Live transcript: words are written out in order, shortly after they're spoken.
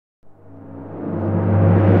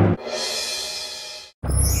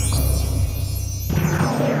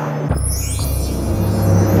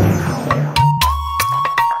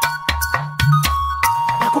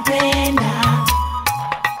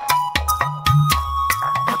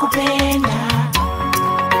nakupenda.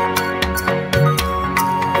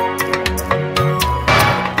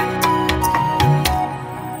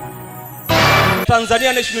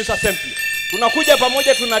 Tanzania National Assembly. Tunakuja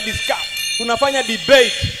pamoja, discuss, tunafanya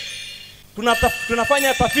debate,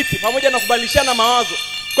 tunafanya tafiti pamoja na kubadilishana mawazo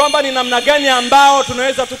kwamba ni namna gani ambao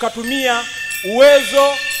tunaweza tukatumia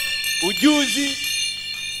uwezo, ujuzi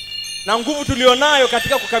na nguvu tulionayo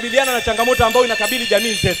katika kukabiliana na changamoto ambayo inakabili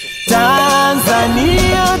jamii zetu.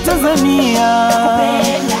 Tanzania, Tanzania,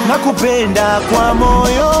 nakupenda kwa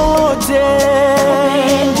moyo wote.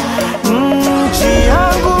 Nchi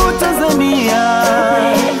yangu Tanzania,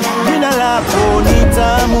 jina lako ni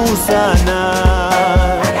tamu sana.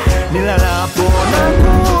 Nilalapo na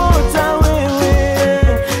kuota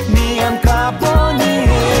wewe, niamkapo ni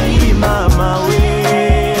heri mama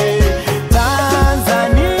we.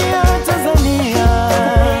 Tanzania, Tanzania,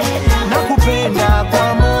 nakupenda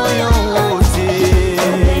kwa moyo wote.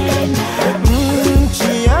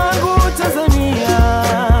 Nchi yangu Tanzania,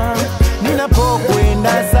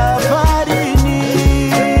 ninapokwenda safarini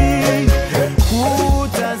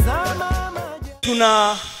kutazama maji.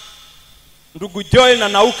 Tuna ndugu Arthur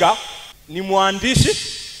Nanauka, ni mwandishi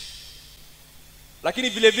lakini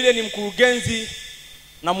vile vile ni mkurugenzi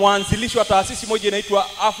na mwanzilishi wa taasisi moja inaitwa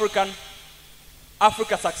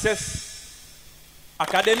Africa Success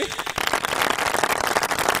Academy.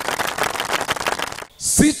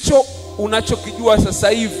 Sicho unachokijua sasa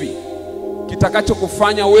hivi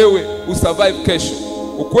kitakachokufanya wewe usurvive kesho.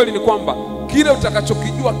 Ukweli ni kwamba kile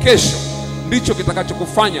utakachokijua kesho ndicho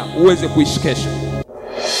kitakachokufanya uweze kuishi kesho.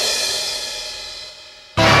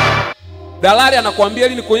 Dalali anakuambia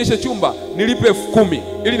ili nikuonyeshe chumba nilipe 10,000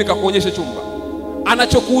 ili nikakuonyeshe chumba.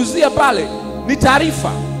 Anachokuuzia pale ni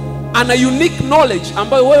taarifa. Ana unique knowledge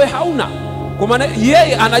ambayo wewe hauna. Kwa maana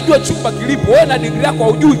yeye anajua chumba kilipo, wewe na degree yako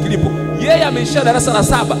hujui kilipo. Yeye ameisha darasa la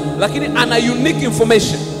 7 lakini ana unique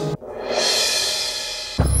information.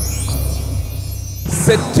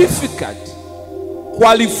 Certificate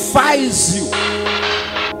qualifies you,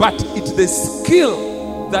 but it's the skill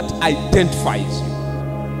that identifies you.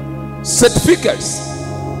 Certificates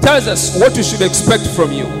tells us what we should expect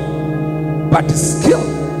from you, but skill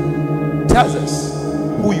tells us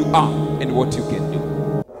who you are and what you can do.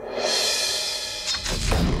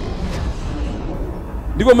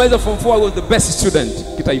 Ndivyo maweza form 4 I was the best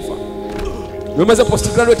student kitaifa. Nimeweza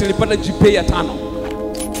postgraduate nilipata GPA ya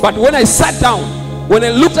 5. But when I sat down, when I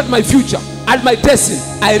looked at my future, at my destiny,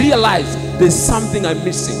 I realized there's something I'm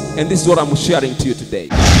missing, and this is what I'm sharing to you today.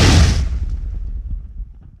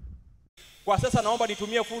 Kwa sasa naomba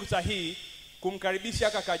nitumie fursa hii kumkaribisha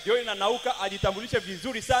kaka Arthur Nanauka ajitambulishe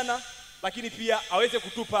vizuri sana, lakini pia aweze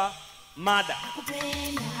kutupa mada.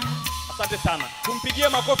 Asante sana. Tumpigie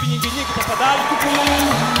makofi nyingi nyingi tafadhali.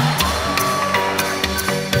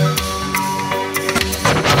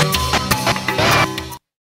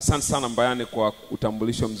 Asante sana Mbayane kwa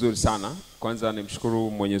utambulisho mzuri sana. Kwanza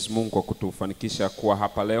nimshukuru Mwenyezi Mungu kwa kutufanikisha kuwa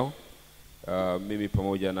hapa leo. Mimi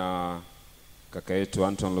pamoja na kaka yetu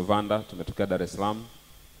Anton Luvanda tumetokea Dar es Salaam,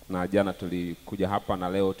 na jana tulikuja hapa na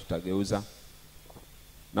leo tutageuza.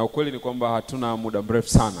 Na ukweli ni kwamba hatuna muda mrefu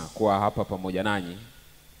sana kuwa hapa pamoja nanyi.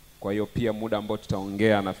 Kwa hiyo pia muda ambao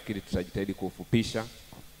tutaongea nafikiri tutajitahidi kuufupisha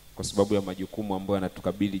kwa sababu ya majukumu ambayo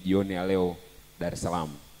yanatukabili jioni ya leo Dar es Salaam.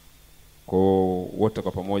 Kwa wote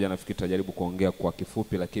kwa pamoja nafikiri tutajaribu kuongea kwa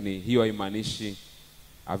kifupi, lakini hiyo haimaanishi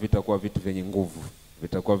havitakuwa vitu vyenye nguvu.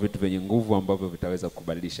 Vitakuwa vitu vyenye nguvu ambavyo vitaweza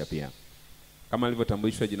kubadilisha pia. Kama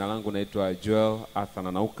nilivyotambulishwa, jina langu naitwa Arthur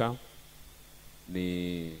Nanauka.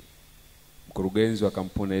 Ni mkurugenzi wa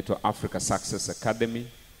kampuni inaitwa Africa Success Academy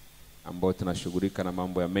ambayo tunashughulika na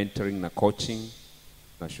mambo ya mentoring na coaching,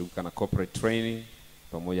 tunashughulika na corporate training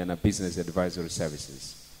pamoja na business advisory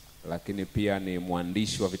services. Lakini pia ni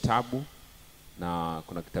mwandishi wa vitabu, na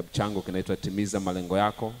kuna kitabu changu kinaitwa Timiza Malengo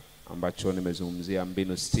Yako ambacho nimezungumzia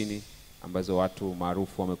mbinu 60 ambazo watu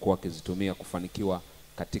maarufu wamekuwa wakizitumia kufanikiwa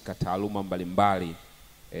katika taaluma mbalimbali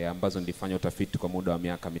ambazo nilifanya utafiti kwa muda wa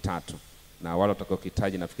miaka 3, na wale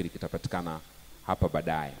watakaohitaji nafikiri kitapatikana hapa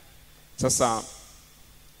baadaye. Sasa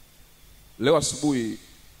leo asubuhi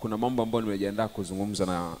kuna mambo ambayo nimejiandaa kuzungumza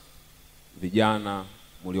na vijana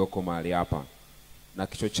mlioko mahali hapa, na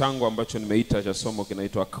kichwa changu ambacho nimeita cha somo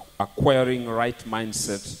kinaitwa Acquiring Right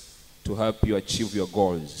Mindset to Help You Achieve Your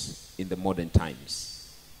Goals in the Modern Times.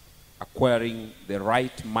 Acquiring the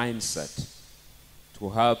right mindset to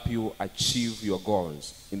help you achieve your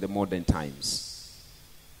goals in the modern times.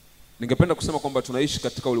 Ningependa kusema kwamba tunaishi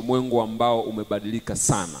katika ulimwengu ambao umebadilika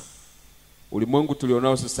sana. Ulimwengu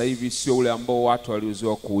tulionao sasa hivi sio ule ambao watu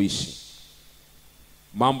waliozoea kuishi.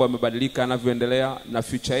 Mambo yamebadilika yanavyoendelea, na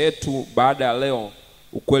future yetu baada ya leo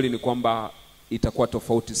ukweli ni kwamba itakuwa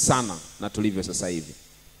tofauti sana na tulivyo sasa hivi.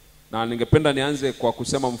 Na ningependa nianze kwa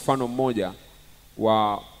kusema mfano mmoja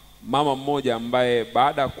wa mama mmoja ambaye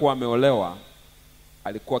baada ya kuwa ameolewa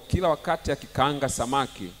alikuwa kila wakati akikaanga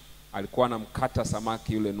samaki alikuwa anamkata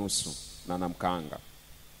samaki yule nusu na anamkaanga.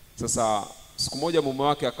 Sasa siku moja mume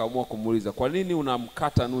wake akaamua kumuuliza, kwa nini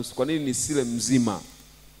unamkata nusu? Kwa nini nisile mzima?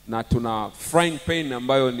 Na tuna frying pan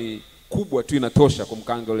ambayo ni kubwa tu inatosha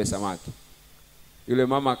kumkaanga yule samaki. Yule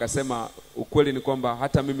mama akasema, ukweli ni kwamba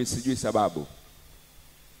hata mimi sijui sababu,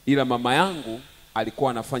 ila mama yangu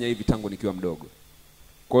alikuwa anafanya hivi tangu nikiwa mdogo.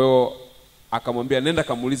 Kwa hiyo akamwambia, nenda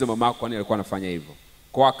kamuulize mama yako kwa nini alikuwa anafanya hivyo.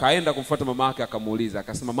 Kwa akaenda kumfuata mama yake akamuuliza,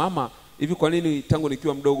 akasema, mama, hivi kwa nini tangu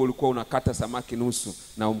nikiwa mdogo ulikuwa unakata samaki nusu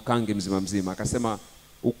na umkange mzima mzima? Akasema,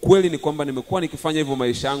 ukweli ni kwamba nimekuwa nikifanya hivyo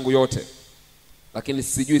maisha yangu yote, lakini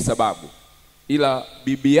sijui sababu, ila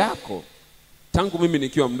bibi yako tangu mimi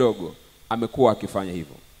nikiwa mdogo amekuwa akifanya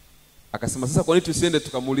hivyo. Akasema, sasa kwa nini tusiende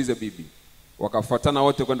tukamuulize bibi? Wakafuatana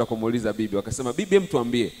wote kwenda kumuuliza bibi. Wakasema, bibi, hem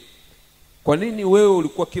tuambie, kwa nini wewe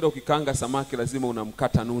ulikuwa kila ukikaanga samaki lazima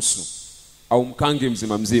unamkata nusu au mkange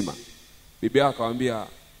mzima mzima? Bibi yake akamwambia,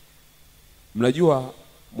 mnajua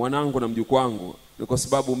mwanangu na mjukuu wangu, ni kwa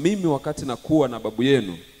sababu mimi wakati nakuwa na babu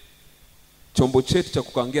yenu chombo chetu cha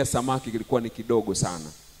kukaangia samaki kilikuwa ni kidogo sana,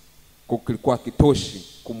 kilikuwa kitoshi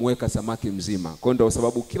kumweka samaki mzima. Kwa hiyo ndio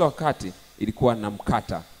sababu kila wakati ilikuwa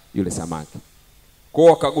namkata yule samaki. Kwa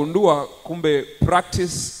hiyo wakagundua kumbe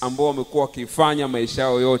practice ambao wamekuwa wakifanya maisha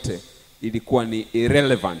yao yote ilikuwa ni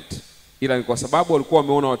irrelevant, ila ni kwa sababu walikuwa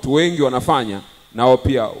wameona watu wengi wanafanya na wao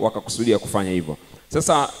pia wakakusudia kufanya hivyo.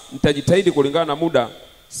 Sasa nitajitahidi kulingana na muda,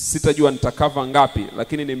 sitajua nitakava ngapi,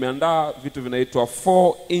 lakini nimeandaa vitu vinaitwa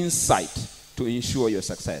 4 insight to ensure your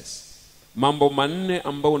success. Mambo manne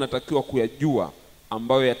ambayo unatakiwa kuyajua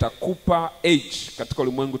ambayo yatakupa edge katika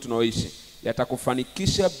ulimwengu tunaoishi,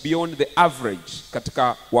 yatakufanikisha beyond the average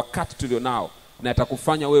katika wakati tulionao, na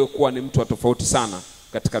yatakufanya wewe kuwa ni mtu wa tofauti sana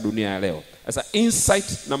katika dunia ya leo. Sasa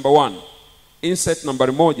insight number 1, insight number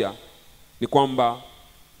 1 ni kwamba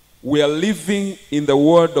we are living in the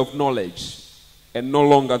world of knowledge and no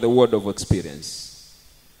longer the world of experience.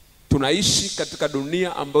 Tunaishi katika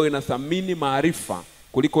dunia ambayo inathamini maarifa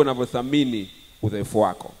kuliko inavyothamini udhaifu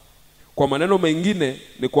wako. Kwa maneno mengine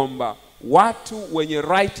ni kwamba watu wenye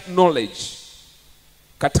right knowledge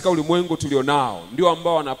katika ulimwengu tulionao ndio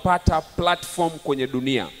ambao wanapata platform kwenye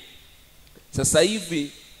dunia. Sasa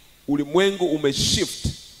hivi ulimwengu umeshift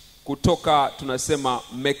kutoka tunasema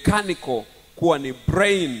mechanical kuwa ni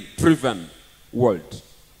brain driven world,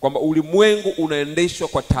 kwamba ulimwengu unaendeshwa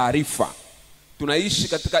kwa taarifa. Tunaishi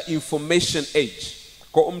katika information age.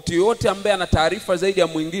 Kwa mtu yote ambaye ana taarifa zaidi ya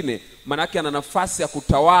mwingine, maana yake ana nafasi ya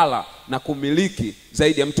kutawala na kumiliki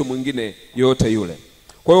zaidi ya mtu mwingine yote yule.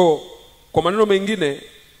 Kwa hiyo kwa maneno mengine,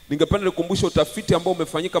 ningependa nikukumbusha utafiti ambao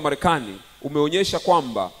umefanyika Marekani umeonyesha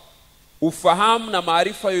kwamba ufahamu na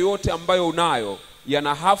maarifa yoyote ambayo unayo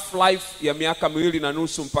yana half life ya miaka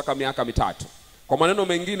 2.5 mpaka miaka 3. Kwa maneno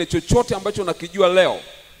mengine, chochote ambacho unakijua leo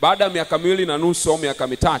baada ya miaka 2.5 au miaka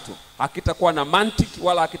 3 hakitakuwa na mantiki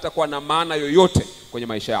wala hakitakuwa na maana yoyote kwenye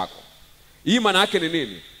maisha yako. Hii maana yake ni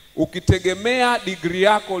nini? Ukitegemea degree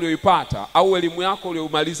yako uliyoipata au elimu yako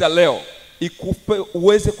uliyomaliza leo ikupe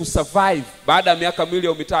uweze kusurvive baada ya miaka 2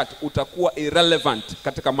 au 3, utakuwa irrelevant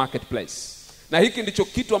katika marketplace. Na hiki ndicho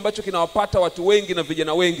kitu ambacho kinawapata watu wengi na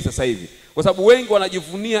vijana wengi sasa hivi. Kwa sababu wengi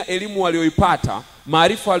wanajivunia elimu walioipata,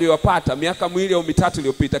 maarifa waliyopata miaka 2 au 3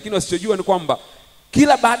 iliyopita, lakini wasichojua ni kwamba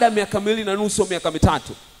kila baada ya miaka 2.5 au miaka 3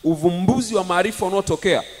 uvumbuzi wa maarifa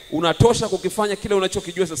unaotokea unatosha kukifanya kile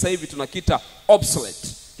unachokijua sasa hivi tunakita obsolete,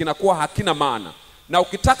 kinakuwa hakina maana. Na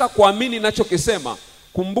ukitaka kuamini ninachokisema,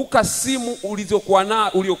 kumbuka simu uliokuwa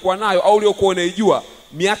nayo au uliokuwa unaijua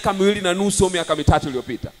miaka 2.5 au miaka 3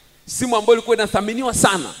 iliyopita. Simu ambayo ilikuwa inathaminiwa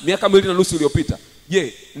sana miaka 2.5 iliyopita,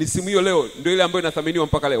 je, ni simu hiyo leo ndio ile ambayo inathaminiwa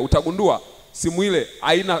mpaka leo? Utagundua simu ile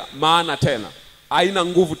haina maana tena, haina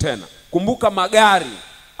nguvu tena. Kumbuka magari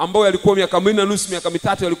ambayo yalikuwa miaka 2.5 miaka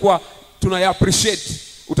 3 yalikuwa tunaya-appreciate,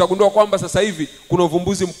 utagundua kwamba sasa hivi kuna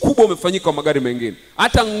uvumbuzi mkubwa umefanyika kwa magari mengine.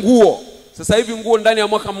 Hata nguo, sasa hivi nguo ndani ya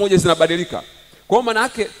mwaka mmoja zinabadilika. Kwa maana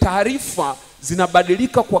yake taarifa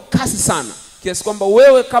zinabadilika kwa kasi sana, kiasi kwamba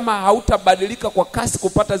wewe kama hautabadilika kwa kasi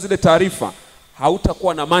kupata zile taarifa,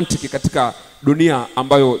 hautakuwa na mantiki katika dunia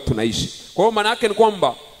ambayo tunaishi. Kwa hiyo maana yake ni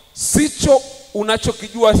kwamba sicho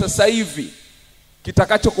unachokijua sasa hivi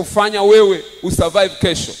kitakachokufanya wewe usurvive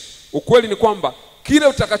kesho. Ukweli ni kwamba kile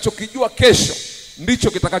utakachokijua kesho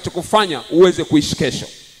ndicho kitakachokufanya uweze kuishi kesho.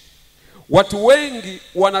 Watu wengi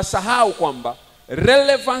wanasahau kwamba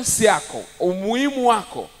relevance yako, umuhimu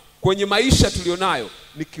wako kwenye maisha tulionayo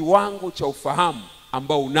ni kiwango cha ufahamu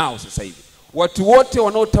ambao unao sasa hivi. Watu wote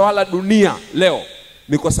wanaotawala dunia leo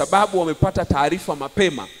ni kwa sababu wamepata taarifa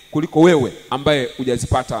mapema kuliko wewe ambaye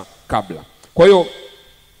hujazipata kabla. Kwa hiyo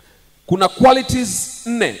kuna qualities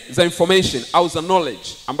 4 za information au za knowledge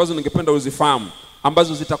ambazo ningependa uzifahamu,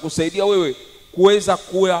 ambazo zitakusaidia wewe kuweza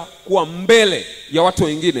kuwa mbele ya watu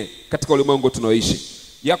wengine katika ulimwengu tunaoishi.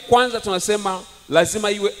 Ya kwanza tunasema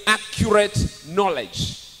lazima iwe accurate knowledge,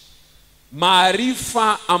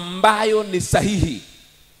 maarifa ambayo ni sahihi.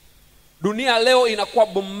 Dunia leo inakuwa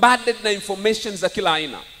bombarded na information za kila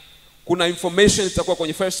aina. Kuna information zitakuwa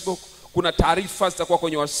kwenye Facebook, kuna taarifa zitakuwa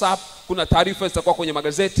kwenye WhatsApp, kuna taarifa zitakuwa kwenye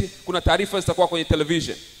magazeti, kuna taarifa zitakuwa kwenye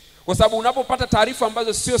television. Kwa sababu unapopata taarifa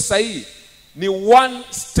ambazo sio sahihi, ni one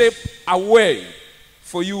step away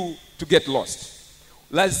for you to get lost.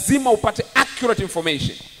 Lazima upate accurate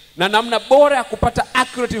information. Na namna bora ya kupata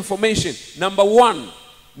accurate information, number 1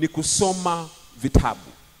 ni kusoma vitabu.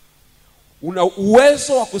 Una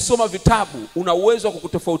uwezo wa kusoma vitabu, una uwezo wa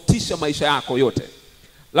kukutofautisha maisha yako yote.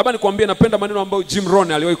 Labda nikwambie, napenda maneno ambayo Jim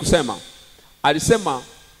Rohn aliwahi kusema. Alisema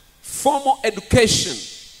formal education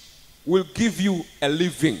will give you a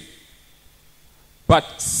living, but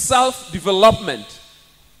self-development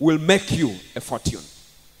will make you a fortune.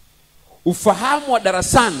 Ufahamu wa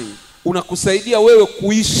darasani unakusaidia wewe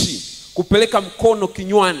kuishi, kupeleka mkono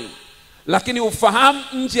kinywani, lakini ufahamu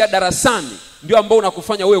nje ya darasani ndio ambao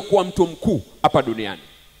unakufanya wewe kuwa mtu mkuu hapa duniani.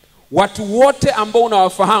 Watu wote ambao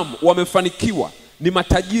unawafahamu wamefanikiwa, ni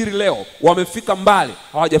matajiri leo, wamefika mbali,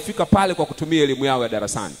 hawajafika pale kwa kutumia elimu yao ya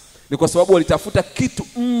darasani. Ni kwa sababu walitafuta kitu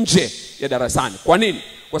nje ya darasani. Kwa nini?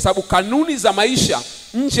 Kwa sababu kanuni za maisha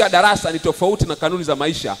nje ya darasa ni tofauti na kanuni za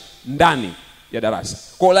maisha ndani ya darasa.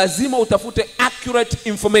 Kwa lazima utafute accurate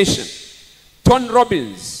information. Tony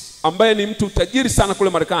Robbins ambaye ni mtu tajiri sana kule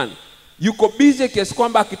Marekani, yuko busy kiasi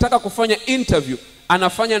kwamba akitaka kufanya interview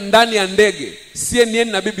anafanya ndani ya ndege. CNN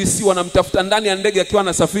na BBC wanamtafuta ndani ya ndege akiwa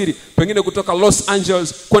anasafiri pengine kutoka Los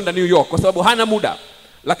Angeles kwenda New York, kwa sababu hana muda.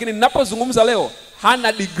 Lakini ninapozungumza leo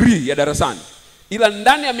hana degree ya darasani, ila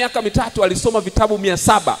ndani ya miaka 3 alisoma vitabu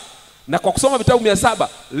 700, na kwa kusoma vitabu 700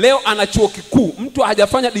 leo ana chuo kikuu. Mtu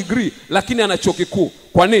hajafanya degree lakini ana chuo kikuu.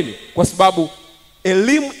 Kwa nini? Kwa sababu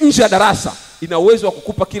elimu nje ya darasa ina uwezo wa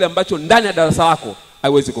kukupa kile ambacho ndani ya darasa lako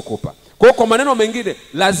haiwezi kukupa. Kwa maneno mengine,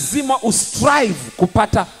 lazima ustrive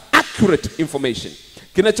kupata accurate information.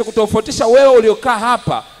 Kinachokutofautisha wewe uliokaa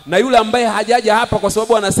hapa na yule ambaye hajaja hapa kwa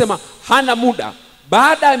sababu anasema hana muda,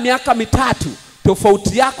 baada ya miaka 3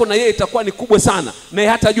 tofauti yako na yeye itakuwa ni kubwa sana, na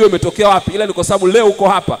yeye hatajua imetokea wapi, ila ni kwa sababu leo uko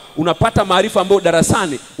hapa unapata maarifa ambayo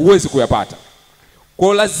darasani huwezi kuyapata.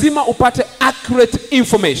 Kwa lazima upate accurate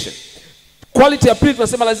information. Quality ya pili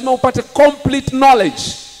tunasema lazima upate complete knowledge.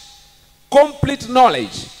 Complete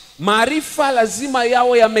knowledge. Maarifa lazima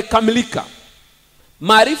yawe yamekamilika.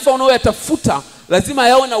 Maarifa unayoyatafuta lazima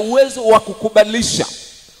yawe na uwezo wa kukubadilisha.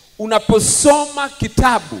 Unaposoma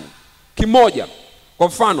kitabu kimoja, kwa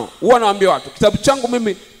mfano, huwa nawaambia watu, kitabu changu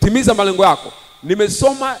mimi Timiza Malengo Yako,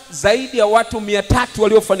 nimesoma zaidi ya watu 300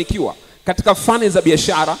 waliofanikiwa katika fani za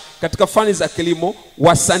biashara, katika fani za kilimo,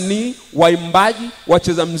 wasanii, waimbaji,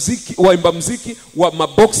 wacheza muziki, waimba muziki, wa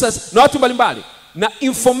maboxers na watu mbalimbali. Na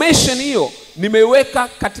information hiyo nimeweka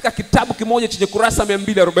katika kitabu kimoja chenye kurasa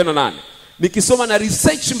 248. Nikisoma na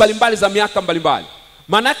research mbalimbali za miaka mbalimbali.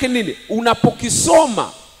 Maana yake nini?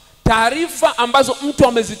 Unapokisoma taarifa ambazo mtu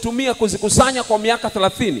amezitumia kuzikusanya kwa miaka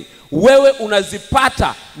 30, wewe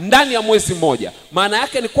unazipata ndani ya mwezi mmoja. Maana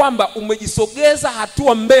yake ni kwamba umejisogeza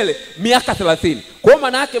hatua mbele miaka 30. Kwa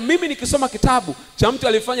maana yake mimi nikisoma kitabu cha mtu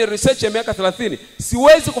alifanya research ya miaka 30,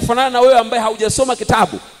 siwezi kufanana na wewe ambaye haujasoma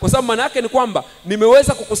kitabu, kwa sababu maana yake ni kwamba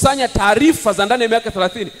nimeweza kukusanya taarifa za ndani ya miaka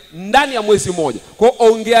 30 ndani ya mwezi mmoja. Kwa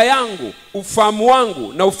ongea yangu, ufahamu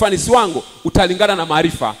wangu na ufanisi wangu utalingana na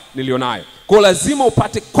maarifa nilionayo. Kwa lazima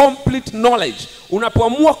upate complete knowledge.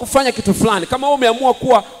 Unapoamua kufanya kitu fulani, kama wewe umeamua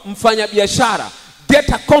kuwa mfanya biashara, get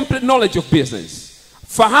a complete knowledge of business.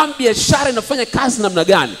 Fahamu biashara inafanya kazi namna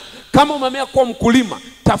gani. Kama umeamua kuwa mkulima,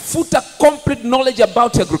 tafuta complete knowledge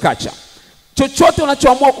about agriculture. Chochote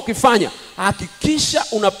unachoamua kukifanya, hakikisha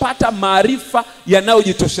unapata maarifa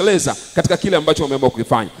yanayojitosheleza katika kile ambacho umeamua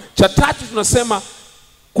kukifanya. Cha tatu tunasema,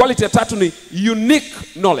 quality ya tatu ni unique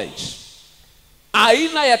knowledge.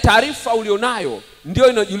 Aina ya taarifa ulionayo ndio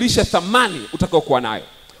inajulisha thamani utakayokuwa nayo.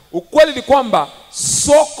 Ukweli ni kwamba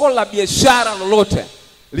soko la biashara lolote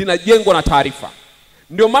linajengwa na taarifa.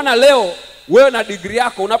 Ndio maana leo wewe na degree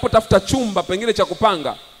yako unapotafuta chumba pengine cha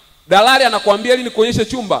kupanga, dalali anakuambia ili nikuonyeshe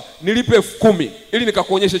chumba nilipe 10,000 ili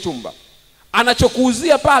nikakuonyeshe chumba.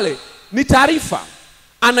 Anachokuuzia pale ni taarifa.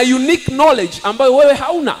 Ana unique knowledge ambayo wewe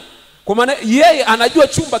hauna. Kwa maana yeye anajua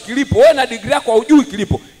chumba kilipo, wewe na degree yako hujui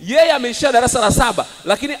kilipo. Yeye ameisha darasa la 7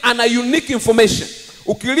 lakini ana unique information.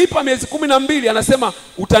 Ukilipa miezi 12 anasema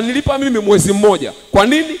utanilipa mimi mwezi mmoja. Kwa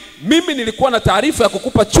nini? Mimi nilikuwa na taarifa ya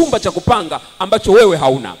kukupa chumba cha kupanga ambacho wewe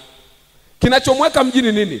hauna. Kinachomweka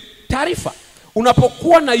mjini nini? Taarifa.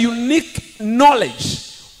 Unapokuwa na unique knowledge,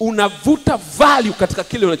 unavuta value katika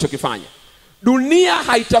kile unachokifanya. Dunia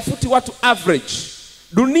haitafuti watu average.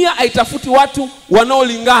 Dunia haitafuti watu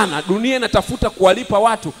wanaolingana. Dunia inatafuta kuwalipa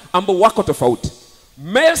watu ambao wako tofauti.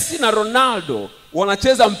 Messi na Ronaldo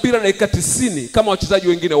wanacheza mpira dakika 90 kama wachezaji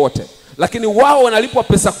wengine wote, lakini wao wanalipwa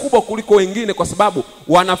pesa kubwa kuliko wengine kwa sababu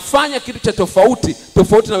wanafanya kitu cha tofauti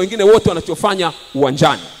na wengine wote wanachofanya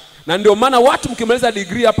uwanjani. Na ndio maana watu mkimaliza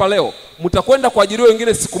degree hapa leo, mtakwenda kuajiriwa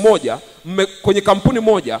wengine siku moja, kwenye kampuni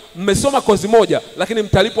moja, mmesoma kozi moja, lakini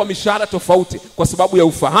mtalipwa mishahara tofauti kwa sababu ya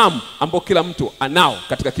ufahamu ambao kila mtu anao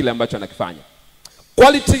katika kile ambacho anakifanya.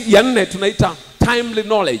 Quality ya 4 tunaita timely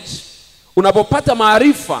knowledge. Unapopata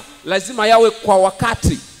maarifa lazima yawe kwa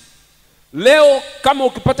wakati. Leo kama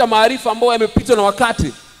ukipata maarifa ambayo yamepitwa na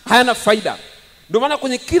wakati, hayana faida. Ndio maana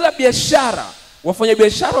kwenye kila biashara,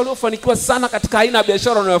 wafanyabiashara waliofanikiwa sana katika aina ya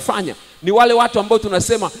biashara wanayofanya ni wale watu ambao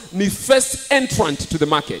tunasema ni first entrant to the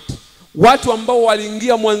market. Watu ambao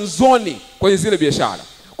waliingia mwanzoni kwenye zile biashara.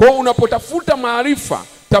 Kwa hiyo unapotafuta maarifa,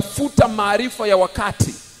 tafuta maarifa ya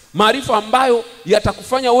wakati. Maarifa ambayo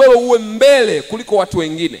yatakufanya wewe uwe mbele kuliko watu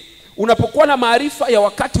wengine. Unapokuwa na maarifa ya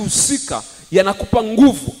wakati husika, yanakupa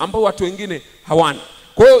nguvu ambayo watu wengine hawana.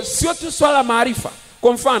 Kwa hiyo sio tu swala la maarifa.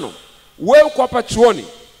 Kwa mfano, wewe uko hapa chuoni,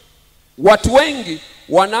 watu wengi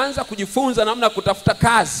wanaanza kujifunza namna kutafuta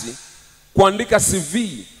kazi, kuandika CV,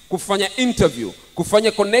 kufanya interview,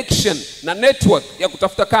 kufanya connection na network ya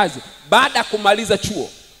kutafuta kazi baada ya kumaliza chuo.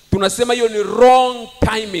 Tunasema hiyo ni wrong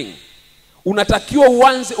timing. Unatakiwa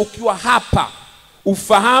uanze ukiwa hapa,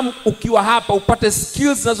 ufahamu ukiwa hapa, upate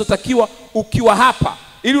skills zinazotakiwa ukiwa hapa,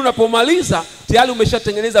 ili unapomaliza tayari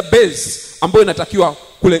umeshatengeneza base ambayo inatakiwa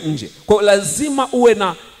kule nje. Kwa hiyo lazima uwe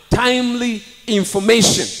na timely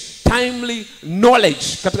information, timely knowledge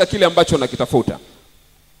katika kile ambacho unakitafuta.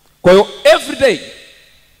 Kwa hiyo every day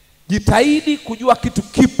jitahidi kujua kitu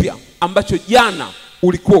kipya ambacho jana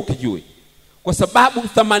ulikuwa ukijui, kwa sababu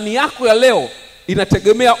thamani yako ya leo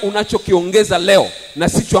inategemea unachokiongeza leo na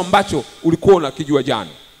sicho ambacho ulikuwa unakijua jana.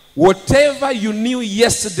 Whatever you knew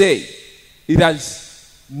yesterday, it is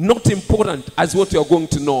not important as what you are going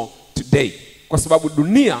to know today, kwa sababu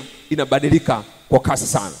dunia inabadilika kwa kasi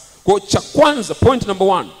sana. Kwa cha kwanza, point number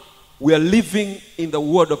 1, we are living in the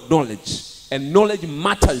world of knowledge, and knowledge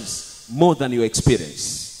matters more than your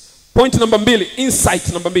experience. Point number 2,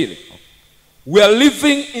 insight number 2, we are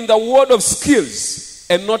living in the world of skills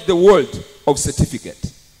and not the world of certificate.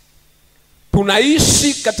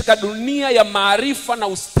 Tunaishi katika dunia ya maarifa na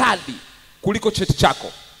ustadi kuliko cheti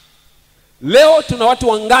chako. Leo tuna watu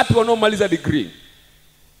wangapi wanaomaliza degree?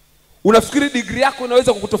 Unafikiri degree yako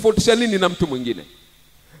inaweza kukutofautisha nini na mtu mwingine?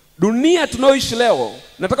 Dunia tunayoishi leo,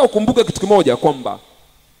 nataka ukumbuke kitu kimoja, kwamba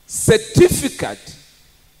certificate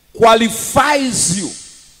qualifies you,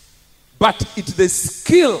 but it's the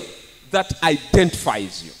skill that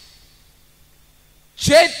identifies you.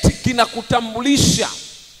 Cheti kinakutambulisha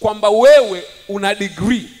kwamba wewe una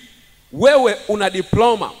degree, wewe una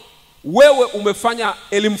diploma, wewe umefanya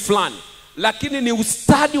elimu fulani, lakini ni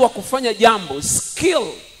ustadi wa kufanya jambo, skill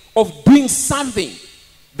of doing something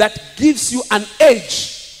that gives you an edge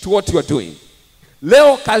to what you are doing.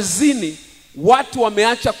 Leo kazini watu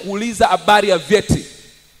wameacha kuuliza habari ya vyeti.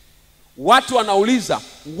 Watu wanauliza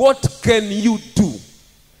what can you do?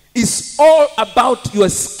 It's all about your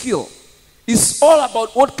skill. It's all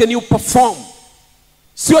about what can you perform.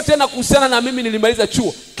 Sio tena kuhusiana na mimi nilimaliza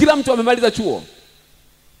chuo. Kila mtu amemaliza chuo.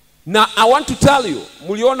 Na I want to tell you,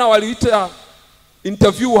 mliona waliita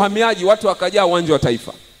interview uhamiaji, watu wakajaa uwanja wa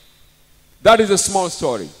Taifa. That is a small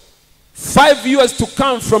story. 5 years to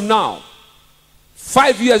come from now,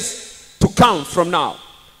 5 years to come from now,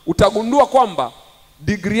 utagundua kwamba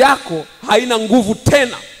degree yako haina nguvu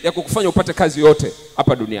tena ya kukufanya upate kazi yote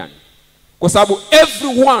hapa duniani. Kwa sababu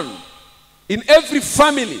everyone, in every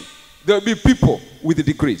family, there will be people with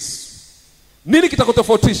degrees. Nini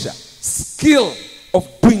kitakutofautisha? Skill of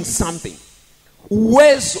doing something.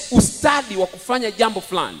 Uwezo, ustadi wa kufanya jambo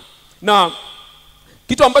fulani. Na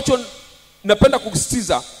kitu ambacho napenda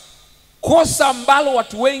kusisitiza, kosa ambalo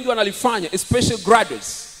watu wengi wanalifanya, especially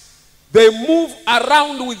graduates, they move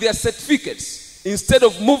around with their certificates instead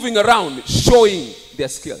of moving around showing their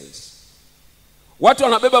skills. Watu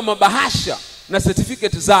wanabeba mabahasha na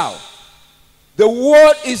certificate zao. The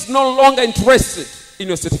world is no longer interested in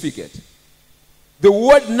your certificate. The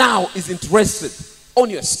world now is interested on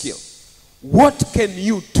your skill. what can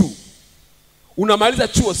you do? Unamaliza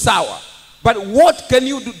chuo sawa, but what can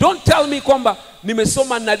you do? Don't tell me kwamba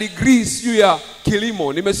nimesoma na degree sio ya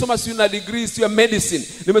kilimo, nimesoma sio na degree sio ya medicine,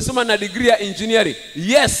 nimesoma na degree ya engineering.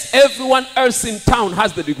 Yes, everyone else in town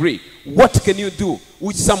has the degree. What can you do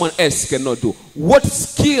which someone else cannot do? What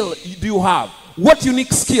skill do you have? What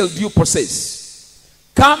unique skill do you possess?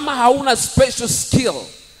 Kama hauna special skill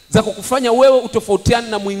za kukufanya wewe utofautiane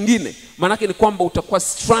na mwingine, maana yake ni kwamba utakuwa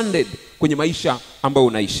stranded kwenye maisha ambayo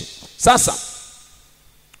unaishi. Sasa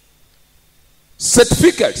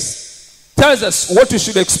certificates tells us what we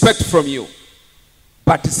should expect from you,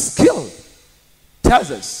 but skill tells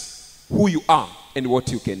us who you are and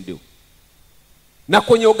what you can do. Na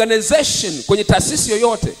kwenye organization, kwenye taasisi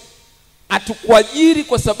yoyote, hatukuajiri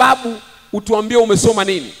kwa sababu utuambie umesoma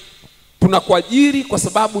nini. Tunakuajiri kwa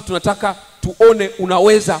sababu tunataka tuone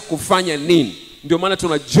unaweza kufanya nini. Ndio maana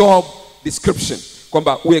tuna job description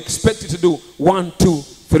kwamba we expect you to do 1 2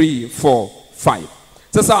 3 4 5.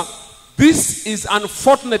 Sasa this is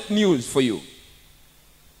unfortunate news for you.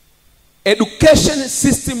 Education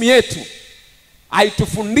system yetu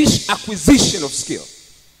haitufundishi acquisition of skill.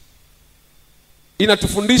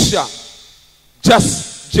 Inatufundisha just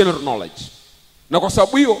general knowledge. Na kwa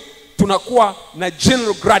sababu hiyo tunakuwa na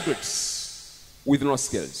general graduates with no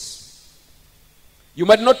skills. You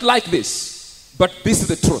might not like this, but this is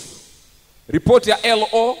the truth. Report ya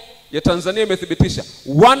LO ya Tanzania imethibitisha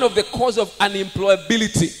one of the cause of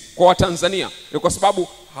unemployability kwa Tanzania ni kwa sababu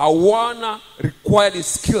hawana required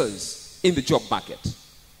skills in the job market.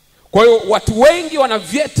 Kwa hiyo watu wengi wana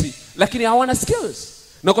vyeti lakini hawana skills.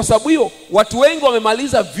 Na kwa sababu hiyo watu wengi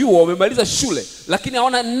wamemaliza vyuo, wamemaliza shule, lakini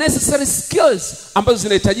hawana necessary skills ambazo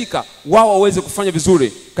zinahitajika wao waweze kufanya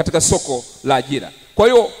vizuri katika soko la ajira. Kwa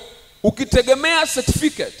hiyo ukitegemea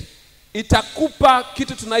certificate itakupa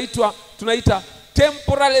kitu tunaita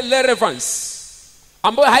temporary relevance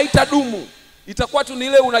ambayo haitadumu. Itakuwa tu ni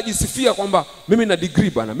ile unajisifia kwamba mimi na degree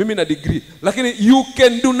bana, mimi na degree, lakini you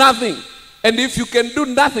can do nothing. And if you can do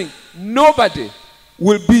nothing, nobody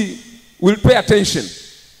will pay attention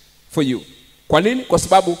for you. Kwa nini? Kwa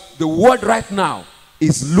sababu the world right now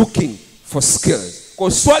is looking for skills.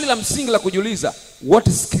 Kwa swali la msingi la kujiuliza, what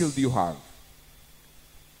skill do you have?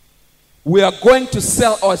 We are going to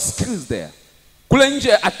sell our skills there. Kule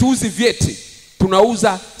nje hatuuzi vyeti,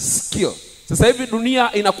 tunauza skill. Sasa hivi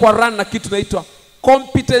dunia inakuwa run na kitu inaitwa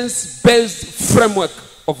competence based framework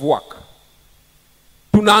of work.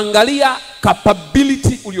 Tunaangalia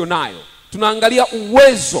capability ulionayo, tunaangalia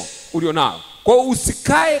uwezo ulionao. Kwa hiyo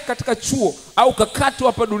usikae katika chuo au kakatu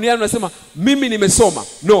hapa duniani unasema mimi nimesoma.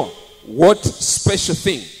 No, what special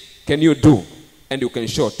thing can you do and you can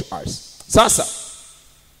show to us. Sasa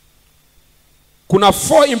kuna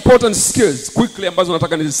 4 important skills quickly ambazo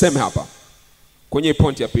nataka niziseme hapa kwenye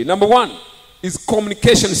point ya pili. Number 1 is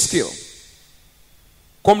communication skill.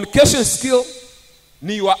 Communication skill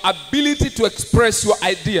ni your ability to express your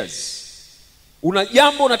ideas. Una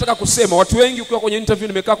jambo unataka kusema. Watu wengi ukiwa kwenye interview,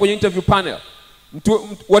 nimekaa kwenye interview panel,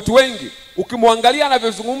 watu wengi ukimwangalia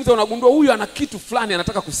anavyozungumza unagundua huyu ana kitu fulani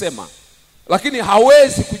anataka kusema, lakini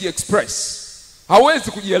hawezi kujiexpress,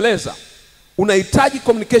 hawezi kujieleza. Unahitaji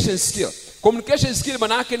communication skill. Communication skill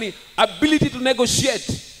maana yake ni ability to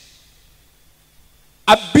negotiate,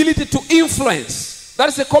 ability to influence. That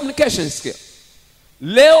is a communication skill.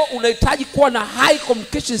 Leo unahitaji kuwa na high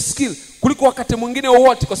communication skill kuliko wakati mwingine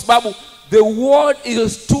wowote, kwa sababu the world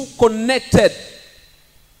is too connected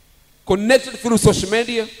through social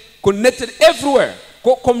media, connected everywhere.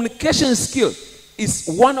 Communication skill is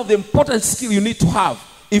one of the important skills you need to have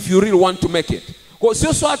if you really want to make it. Kwa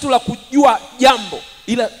sio swala tu la kujua jambo,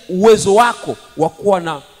 ila uwezo wako wa kuwa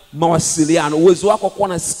na mawasiliano, uwezo wako wa kuwa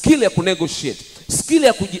na skill ya kunegotiate, skill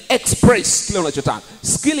ya kuji-express kile unachotaka,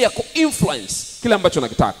 skill ya ku-influence kile ambacho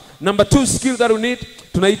unakitaka. Number 2 skill that you need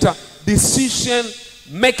tunaita decision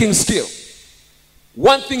making skill.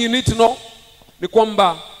 One thing you need to know ni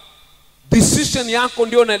kwamba decision yako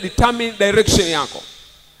ndio na determine direction yako,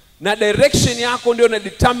 na direction yako ndio na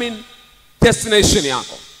determine destination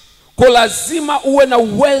yako. Kwa lazima uwe na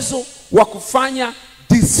uwezo wa kufanya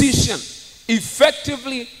decision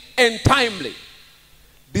effectively and timely.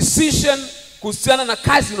 Decision kuhusiana na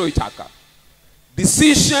kazi unayoitaka,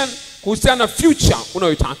 decision kuhusiana na future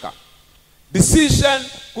unayoitaka, decision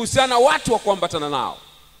kuhusiana na watu wa kuambatana nao,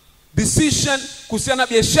 decision kuhusiana na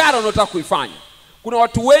biashara unayotaka kuifanya. Kuna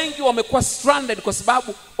watu wengi wamekuwa stranded kwa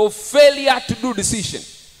sababu of failure to do decision.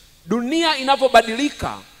 Dunia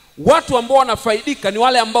inavyobadilika, watu ambao wanafaidika ni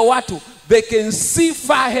wale ambao watu they can see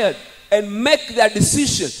far ahead and make their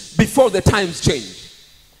decision before the times change.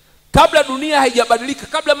 Kabla dunia haijabadilika,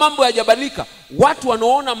 kabla mambo hayajabadilika, watu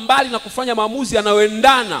wanaona mbali na kufanya maamuzi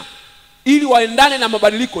yanayoendana ili waendane na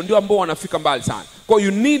mabadiliko ndio ambao wanafika mbali sana. Kwa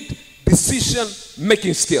you need decision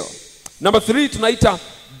making skill. Number 3 tunaita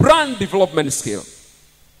brand development skill.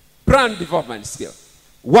 Brand development skill.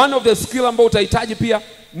 One of the skill ambao utahitaji pia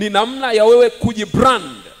ni namna ya wewe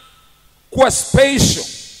kujibrand, kuwa special,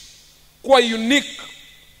 kuwa unique.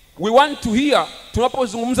 We want to hear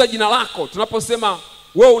tunapozungumza jina lako, tunaposema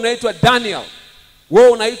wewe unaitwa Daniel, wewe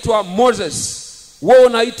unaitwa Moses, wewe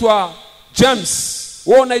unaitwa James,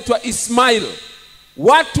 wewe unaitwa Ismail.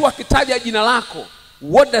 Watu wakitaja jina lako,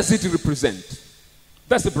 what does it represent?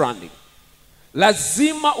 That's the branding.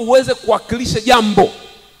 Lazima uweze kuwakilisha jambo.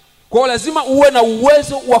 Kwa lazima uwe na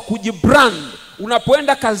uwezo wa kujibrand.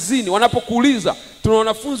 Unapoenda kazini, wanapokuuliza, tuna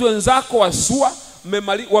wanafunzi wenzako wa SUA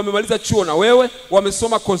wamemaliza chuo na wewe,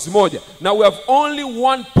 wamesoma kozi moja. Now we have only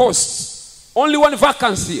one post, only one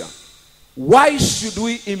vacancy here. Why should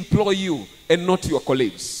we employ you and not your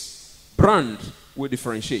colleagues? Brand will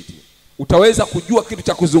differentiate you. Utaweza kujua kitu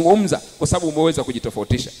cha kuzungumza kwa sababu umeweza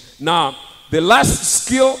kujitofautisha. Na the last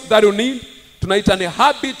skill that you need tunaita ni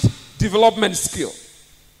habit development skill.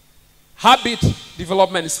 Habit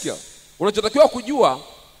development skill. Unachotakiwa kujua,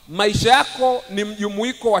 maisha yako ni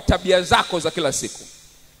mjumuiko wa tabia zako za kila siku.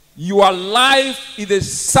 Your life is the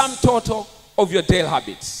sum total of your daily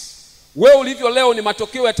habits. Wewe ulivyo leo ni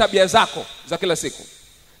matokeo ya tabia zako za kila siku.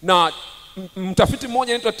 Na mtafiti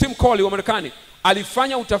mmoja anaitwa Tim Colley wa Marekani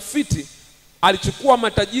alifanya utafiti, alichukua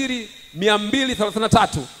matajiri 233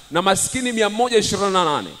 na maskini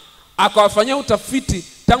 128. Akawafanyia utafiti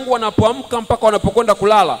tangu wanapoamka mpaka wanapokwenda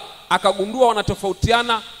kulala. Akagundua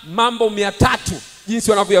wanatofautiana mambo 300 jinsi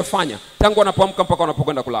wanavyoyafanya tangu wanapoamka mpaka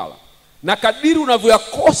wanapokwenda kulala. Na kadiri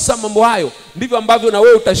unavyoyakosa mambo hayo ndivyo ambavyo na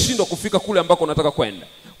wewe utashindwa kufika kule ambako unataka kwenda.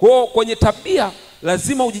 Kwa hiyo kwenye tabia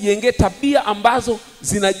lazima ujijengee tabia ambazo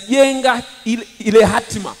zinajenga ile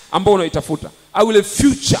hatima ambayo unaitafuta au ile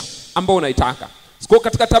future ambayo unaitaka. Kwa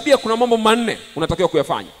katika tabia kuna mambo 4 unatakiwa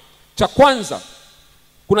kuyafanya. Cha kwanza,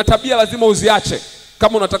 kuna tabia lazima uziache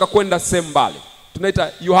kama unataka kwenda sehemu mbali.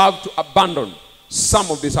 Tunaita you have to abandon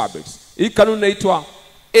some of these habits. Hii kanuni inaitwa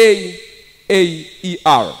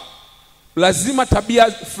AAER. Lazima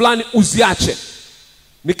tabia fulani uziache.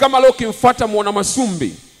 Ni kama leo ukimfuata Mwana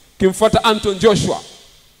Masumbi, ukimfuata Anton Joshua,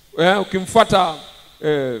 ukimfuata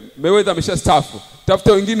Mayweather ameshastaafu,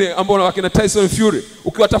 tafuta wengine ambao na wakina Tyson Fury.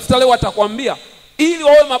 Ukiwatafuta leo watakwambia ili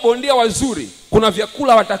wawe mabondia wazuri kuna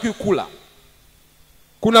vyakula watakiwi kula,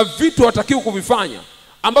 kuna vitu watakiwi kuvifanya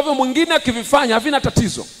ambavyo mwingine akivifanya havina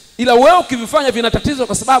tatizo, ila wewe ukivifanya vina tatizo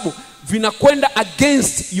kwa sababu vinakwenda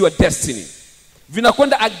against your destiny,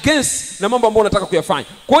 vinakwenda against na mambo ambayo unataka kuyafanya.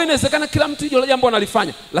 Kwa hiyo inawezekana kila mtu hilo jambo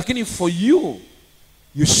analifanya, lakini for you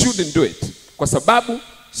shouldn't do it kwa sababu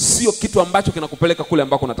sio kitu ambacho kinakupeleka kule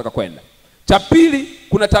ambako unataka kwenda. Cha pili,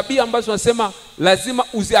 kuna tabia ambazo tunasema lazima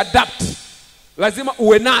uziadapt, lazima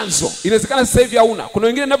uwe nazo. Inawezekana sasa hivi hauna. Kuna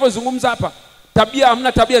wengine ninapozungumza hapa tabia,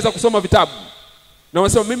 hamna tabia za kusoma vitabu. Na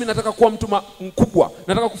wanasema mimi nataka kuwa mtu mkubwa,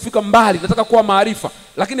 nataka kufika mbali, nataka kuwa maarifa,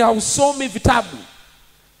 lakini hausomi vitabu.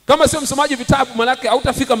 Kama sio msomaji vitabu maana yake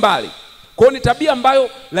hautafika mbali. Kwa hiyo ni tabia ambayo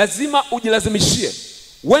lazima ujilazimishie.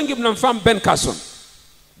 Wengi mnamfahamu Ben Carson.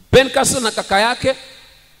 Ben Carson na kaka yake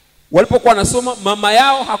walipokuwa wanasoma, mama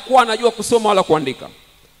yao hakuwa anajua kusoma wala kuandika.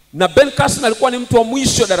 Na Ben Carson alikuwa ni mtu wa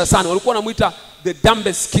mwisho darasani, walikuwa wanamuita the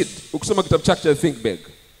dumbest kid. Ukisoma kitabu chake cha Think Big.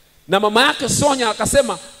 Na mama yake Sonya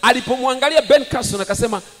akasema, alipomwangalia Ben Carson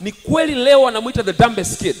akasema, ni kweli leo anamuita the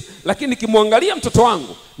dumbest kid, lakini nikimwangalia mtoto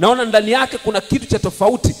wangu naona ndani yake kuna kitu cha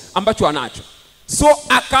tofauti ambacho anacho. So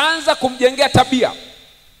akaanza kumjengea tabia.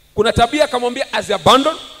 Kuna tabia akamwambia as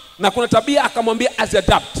abandon, na kuna tabia akamwambia as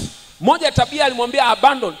adapt. Moja ya tabia alimwambia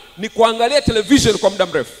abandon ni kuangalia television kwa muda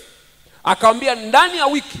mrefu. Akamwambia ndani ya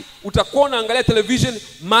wiki utakuwa unaangalia television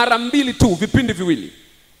mara 2 tu, vipindi viwili.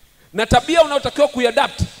 Na tabia unayotakiwa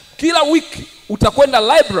kuiadapt, kila wiki utakwenda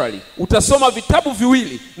library, utasoma vitabu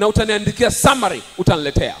 2 na utaniandikia summary,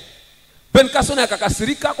 utaniletea. Ben Carson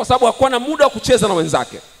akakasirika kwa sababu hakuwa na muda wa kucheza na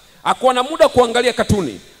wenzake, hakuwa na muda kuangalia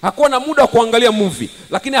katuni, hakuwa na muda wa kuangalia movie,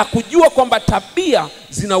 lakini hakujua kwamba tabia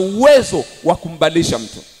zina uwezo wa kumbadilisha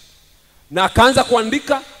mtu. Na akaanza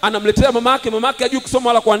kuandika, anamletea mama yake hajui kusoma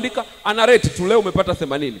wala kuandika, ana rate tu, leo umepata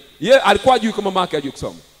 80. Yeye alikuwa hajui kama mama yake hajui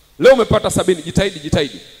kusoma. Leo umepata 70,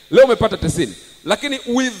 jitahidi. Leo umepata 90. Lakini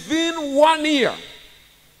within 1 year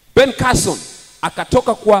Ben Carson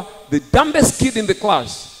akatoka kwa the dumbest kid in the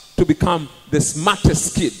class to become the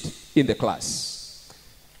smartest kid in the class.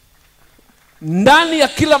 Ndani ya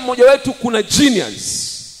kila mmoja wetu kuna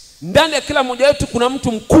genius. Ndani ya kila mmoja wetu kuna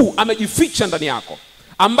mtu mkuu amejificha ndani yako,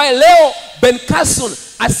 ambaye leo Ben Carson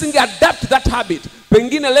asinge adapt that habit,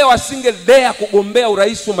 pengine leo asinge dare kugombea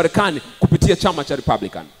urais wa Marekani kupitia chama cha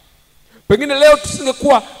Republican. Pengine leo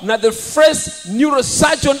tusingekuwa na the first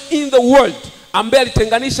neurosurgeon in the world ambaye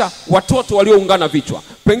alitenganisha watoto walioungana vichwa.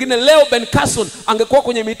 Pengine leo Ben Carson angekuwa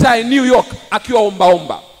kwenye mitaa ya New York akiwa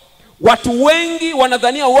ombaomba. Watu wengi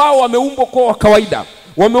wanadhania wao wameumbwa kwa wa kawaida,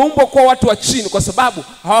 wameumbwa kwa watu wa chini, kwa sababu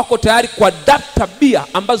hawako tayari kuadapt tabia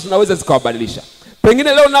ambazo zinaweza zikawabadilisha.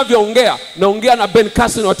 Pengine leo ninavyoongea, naongea na Ben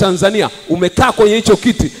Carson wa Tanzania, umekaa kwenye hicho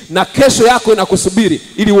kiti na kesho yako inakusubiri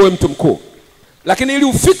ili uwe mtu mkuu. Lakini ili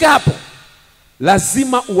ufike hapo,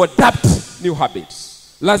 lazima uadapt new habits.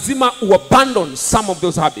 Lazima uabandon some of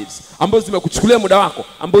those habits ambazo zimekuchukulia muda wako,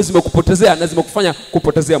 ambazo zimekupotezea na zimekufanya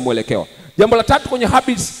kupotezea mwelekeo. Jambo la tatu kwenye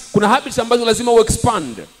habits, kuna habits ambazo lazima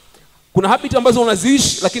uexpand. Kuna habits ambazo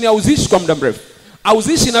unaziishi lakini hauziishi kwa muda mrefu,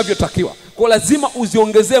 hauziishi inavyotakiwa. Kwa lazima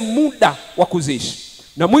uziongezee muda wa kuziishi.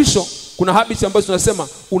 Na mwisho, kuna habits ambazo tunasema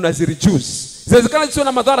unazireduce. Zinawezekana zisiwe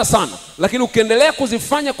na madhara sana, lakini ukiendelea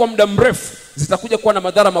kuzifanya kwa muda mrefu zitakuja kuwa na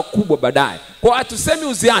madhara makubwa baadaye. Kwa hatusemi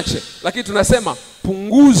uziache, lakini tunasema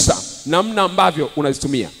punguza namna ambavyo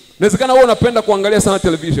unazitumia. Inawezekana wewe unapenda kuangalia sana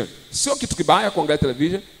television. Sio kitu kibaya kuangalia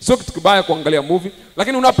television, sio kitu kibaya kuangalia movie,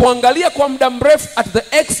 lakini unapoangalia kwa muda mrefu at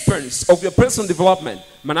the expense of your personal development,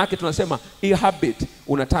 maana yake tunasema hii habit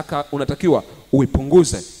unatakiwa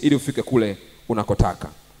uipunguze ili ufike kule unakotaka.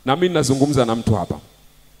 Na mimi nazungumza na mtu hapa.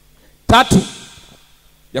 Tatu,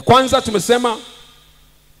 ya kwanza tumesema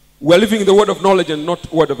we are living in the word of knowledge and not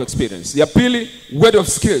word of experience. Ya pili, word of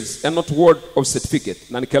skills and not word of certificate.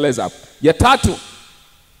 Na nikeleza hapo. Ya tatu,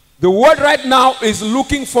 the world right now is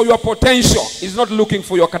looking for your potential. It's not looking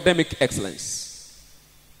for your academic excellence.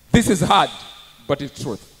 This is hard, but it's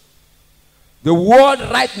truth. The world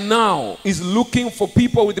right now is looking for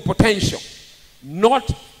people with the potential,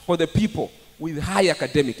 not for the people with high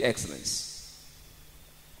academic excellence.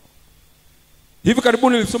 Hivi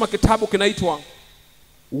karibuni nilisoma kitabu kinaitwa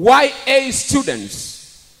Why A Students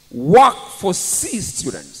Work for C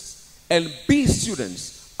Students and B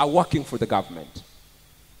Students Are Working for the Government.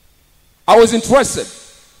 I was interested.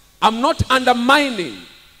 I'm not undermining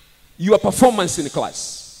your performance in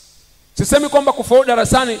class. Sisemi kwamba kufaulu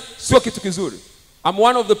darasani sio kitu kizuri. I'm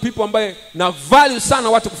one of the people ambaye na value sana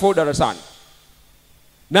watu kufaulu darasani.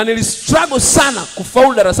 Na nilistruggle sana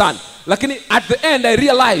kufaulu darasani. Lakini at the end I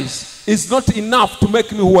realized it's not enough to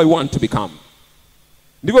make me who I want to become.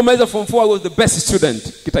 Ndivyo meza form 4 I was the best student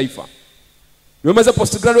kitaifa. Ndivyo meza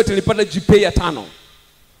postgraduate nilipata GPA ya 5.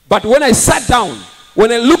 But when I sat down,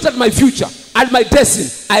 when I looked at my future, at my destiny,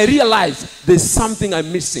 I realized there's something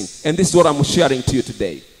I'm missing, and this is what I'm sharing to you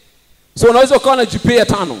today. So unaweza ukawa na GPA ya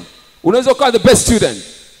 5, unaweza ukawa the best student,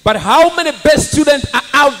 but how many best students are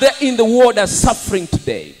out there in the world are suffering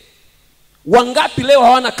today? Wangapi leo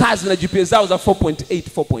hawana kazi na GPA zao za 4.8,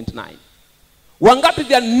 4.9? Wangapi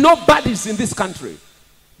they are nobodies in this country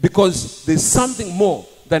because there's something more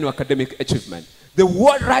than your academic achievement. The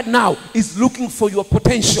world right now is looking for your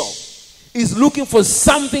potential. Is looking for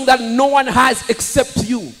something that no one has except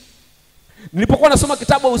you. Nilipokuwa nasoma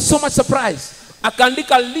kitabu, I was so much surprised.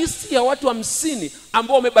 Akaandika list ya watu 50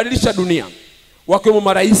 ambao wamebadilisha dunia, wakiwemo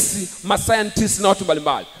maraisi, mascientists na watu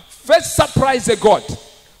mbalimbali. First surprise I got,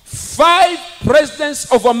 5 presidents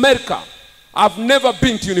of America have never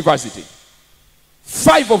been to university.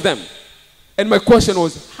 5 of them. And my question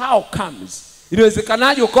was, how comes?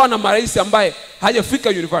 Inawezekanaje ukawa na maraisi ambaye hajafika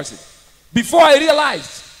university? Before I realized,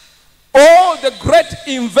 all the great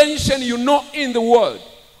invention you know in the world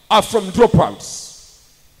are from dropouts.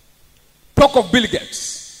 Talk of Bill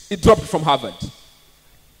Gates, he dropped from Harvard.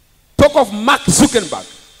 Talk of Mark Zuckerberg,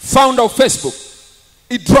 founder of Facebook,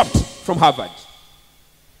 he dropped from Harvard.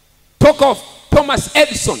 Talk of Thomas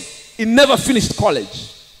Edison, he never finished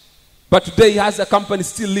college. But today he has a company,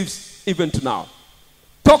 still lives even to now.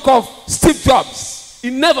 Talk of Steve Jobs, he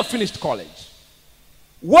never finished college.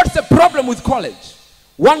 What's the problem with college?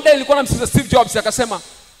 One day nilikuwa namsikiza Steve Jobs akasema,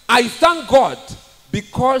 I thank God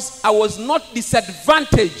because I was not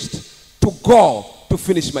disadvantaged to go to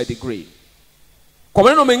finish my degree. Kwa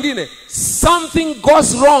maneno mengine, something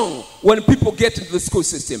goes wrong when people get into the school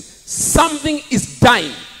system. Something is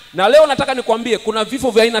dying. Na leo nataka nikwambie kuna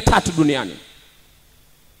vifo vya aina 3 duniani.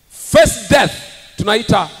 First death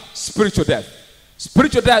tunaita spiritual death.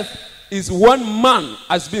 Spiritual death is one man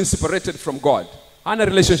has been separated from God. Hana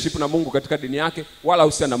relationship na Mungu katika dini yake wala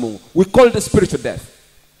uhusiano na Mungu. We call it spiritual death.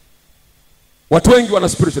 Watu wengi wana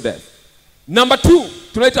spiritual death. Number 2,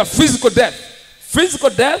 tunaita physical death. Physical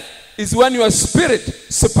death is when your spirit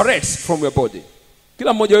separates from your body.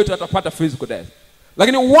 Kila mmoja wetu atapata physical death.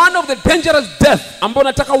 Lakini one of the dangerous death ambao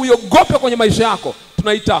nataka uiogope kwenye maisha yako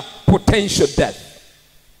tunaita potential death.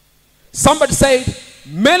 Somebody said,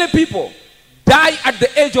 many people die at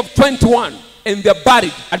the age of 21 and they're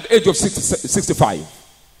buried at the age of 65.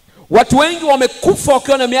 Watu wengi wamekufa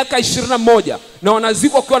wakiwa na miaka 21 na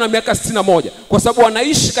wanazikwa wakiwa na miaka 61 kwa sababu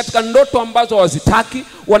wanaishi katika ndoto ambazo hawazitaki,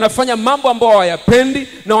 wanafanya mambo ambayo hawayapendi,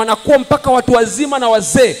 na wanakuwa mpaka watu wazima na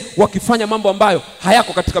wazee wakifanya mambo ambayo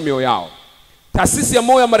hayako katika mioyo yao. Taasisi ya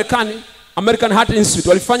moyo ya Marekani, American Heart Institute,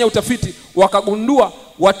 walifanya utafiti wakagundua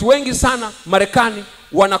watu wengi sana Marekani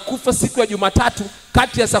wanakufa siku ya Jumatatu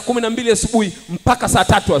kati ya saa 12 asubuhi mpaka saa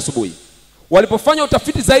 3 asubuhi. Walipofanya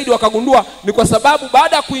utafiti zaidi wakagundua ni kwa sababu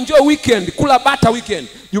baada ya kuenjoy weekend, kula bata weekend,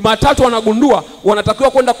 Jumatatu wanagundua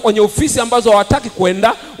wanatakiwa kwenda kwenye ofisi ambazo hawataki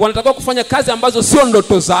kwenda, wanatakiwa kufanya kazi ambazo sio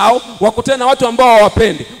ndoto zao, wakutana na watu ambao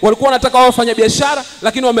hawapendi. Walikuwa wanataka wao wafanye biashara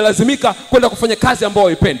lakini wamelazimika kwenda kufanya kazi ambao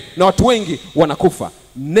hawaipendi, na watu wengi wanakufa.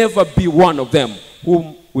 Never be one of them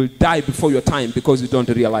who will die before your time because you don't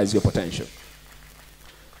realize your potential.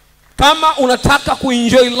 Kama unataka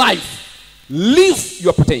kuenjoy life, live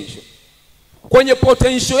your potential. Kwenye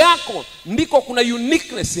potential yako ndiko kuna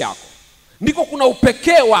uniqueness yako, ndiko kuna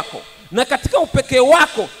upekee wako, na katika upekee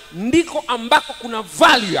wako ndiko ambako kuna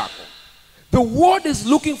value yako. The world is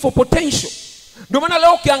looking for potential. Ndio maana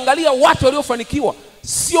leo ukiangalia watu waliofanikiwa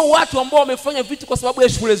sio watu ambao wamefanya vitu kwa sababu ya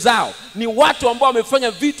shule zao, ni watu ambao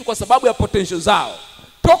wamefanya vitu kwa sababu ya potential zao.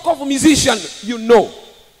 Talk of musician, you know.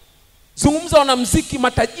 Zungumza wanamuziki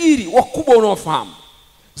matajiri wakubwa unaofahamu.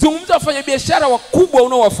 Zungumza wafanyabiashara wakubwa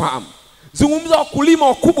unaowafahamu. Zungumza wakulima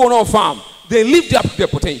wakubwa unaofahamu. They lived up to their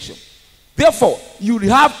potential. Therefore, you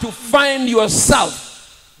have to find yourself.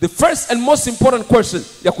 The first and most important question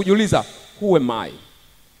ya kujiuliza, who am I?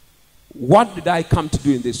 What did I come to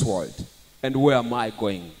do in this world? And where am I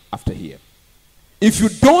going after here? If you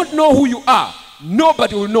don't know who you are,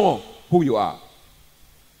 nobody will know who you are.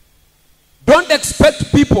 Don't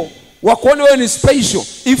expect people wakuone wewe ni special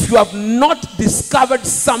if you have not discovered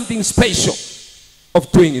something special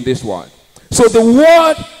of doing in this world. So the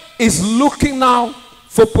world is looking now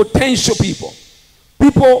for potential people.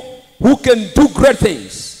 People who can do great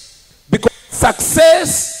things. Because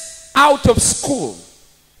success out of school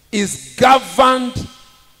is governed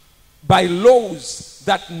by laws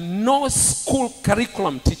that no school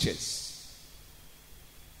curriculum teaches.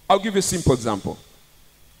 I'll give you a simple example.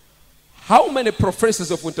 How many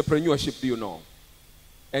professors of entrepreneurship do you know?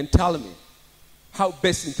 And tell me, how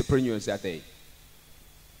best entrepreneurs are they?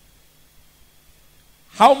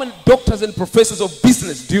 How many doctors and professors of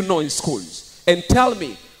business do you know in schools? And tell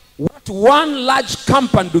me, what one large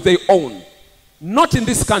company do they own? Not in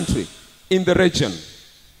this country, in the region.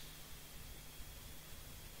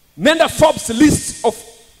 Nenda Forbes list of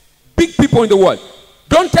big people in the world.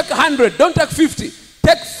 Don't take 100, don't take 50.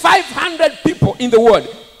 Take 500 people in the world,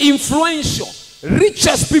 influential,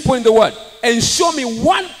 richest people in the world, and show me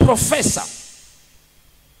one professor.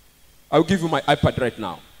 I'll give you my iPad right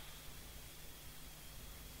now.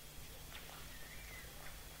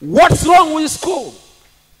 What's wrong with school?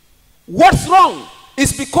 What's wrong?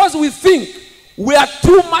 It's because we think we are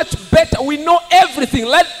too much better. We know everything.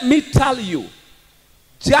 Let me tell you.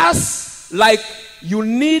 Just like you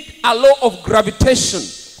need a law of gravitation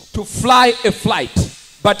to fly a flight,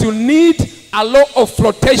 but you need a law of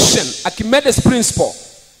flotation, Archimedes principle,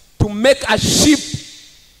 to make a ship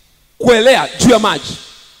kuelea juu ya maji.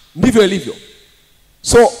 Ndivyo ilivyo.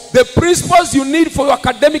 So the principles you need for your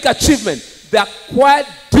academic achievement, they are quite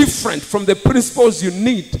different from the principles you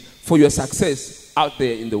need for your success out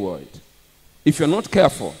there in the world. If you're not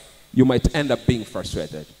careful, you might end up being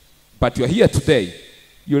frustrated. But you're here today,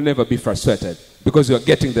 you'll never be frustrated because you're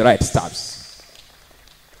getting the right steps.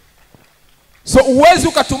 So uwezi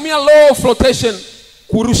ukatumia law of flotation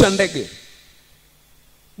kurusha ndege.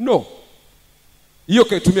 No. Hiyo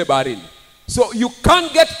kaitumia baharini. So you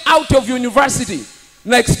can't get out of university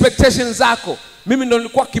na expectations zako. Mimi ndo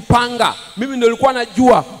nilikuwa kipanga, mimi ndo nilikuwa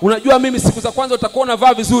najua, unajua mimi siku za kwanza utakuwa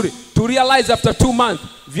unavaa vizuri. To realize after 2 months,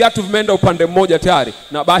 viatu vimeenda upande mmoja tayari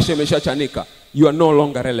na basha imeshachanika. You are no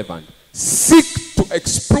longer relevant. Seek to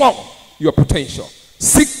explore your potential.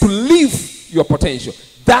 Seek to live your potential.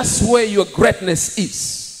 That's where your greatness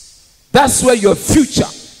is. That's where your future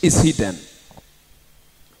is hidden.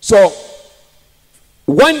 So,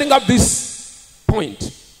 winding up this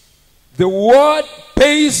point, the world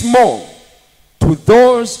pays more to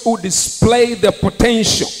those who display their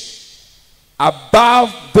potential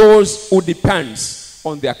above those who depends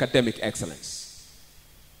on their academic excellence.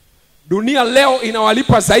 Dunia leo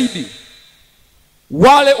inawalipa zaidi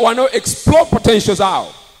wale wanao explore potential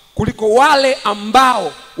zao kuliko wale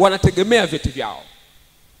ambao wanategemea vyeti vyao.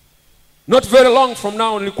 Not very long from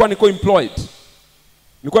now nilikuwa niko employed.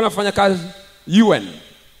 Nilikuwa nafanya kazi UN.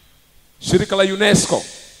 shirika la UNESCO,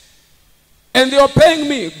 and they were paying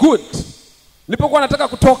me good. Nilipokuwa nataka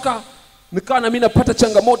kutoka, nikawa na mimi napata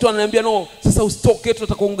changamoto, ananiambia no, sasa usitoke,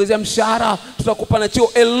 tutakuongezea mshahara, tutakupa na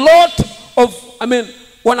cheo. A lot of,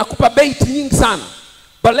 wanakupa bait nyingi sana.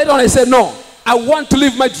 But later on I said no, I want to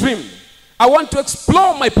live my dream. I want to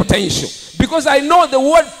explore my potential, because I know the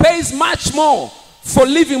world pays much more for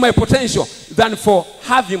living my potential than for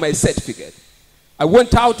having my certificate. I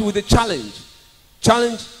went out with a challenge,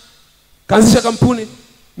 kaanzisha kampuni,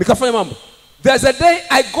 nikafanya mambo. There's a day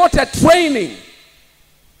I got a training,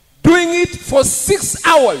 doing it for 6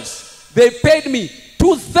 hours. They paid me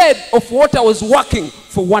 2/3 of what I was working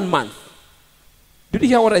for 1 month. Did you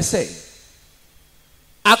hear what I say?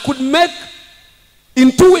 I could make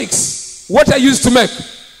in 2 weeks what I used to make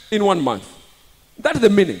in 1 month. That's the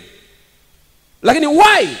meaning. Lakini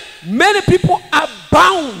why? Many people are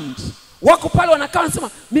bound. Wako pale wanakaa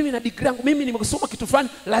wanasema mimi na degree yangu, mimi nimesoma kitu fulani,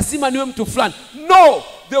 lazima niwe mtu fulani. No,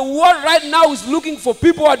 the world right now is looking for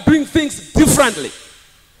people who are doing things differently.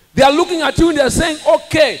 They are looking at you and they are saying,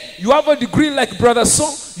 okay, you have a degree like brother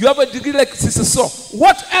so, you have a degree like sister so.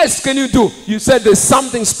 What else can you do? You said there's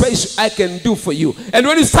something special I can do for you. And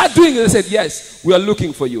when you start doing it, they said, yes, we are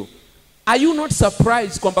looking for you. Are you not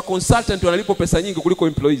surprised kwamba consultant wanalipo pesa nyingi kuliko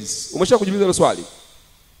employees? Umesha kujiuliza hilo swali?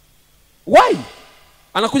 Why?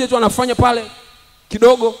 Anakuja tu anafanya pale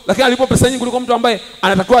kidogo, lakini alipo pesa nyingi kuliko mtu ambaye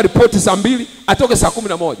anatakiwa ripoti saa 2 atoke saa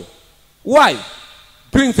 11. Why?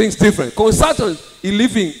 Doing things different. Consultant is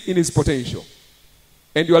living in his potential,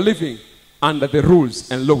 and you are living under the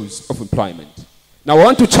rules and laws of employment. Now I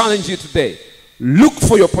want to challenge you today. Look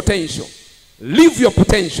for your potential. Live your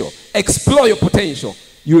potential. Explore your potential.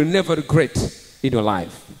 You will never regret in your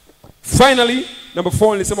life. Finally, number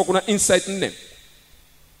 4, nilisema kuna insight 4.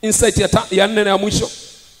 Insight ya 4 na ya mwisho.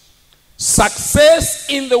 Success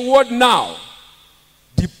in the world now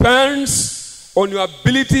depends on your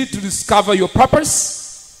ability to discover your purpose,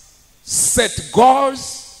 set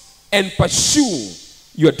goals, and pursue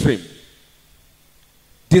your dream.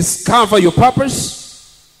 Discover your purpose,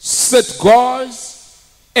 set goals,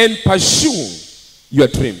 and pursue your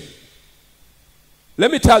dream.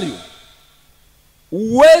 Let me tell you,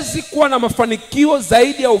 huwezi kuwa na mafanikio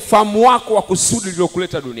zaidi ya ufahamu wako wa kusudi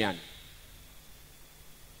lilokuleta duniani.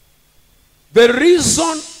 The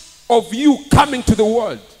reason of you coming to the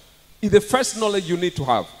world is the first knowledge you need to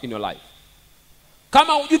have in your life.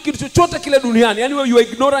 Kama hujui kitu chochote kile duniani, yani you are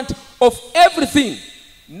ignorant of everything,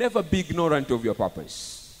 never be ignorant of your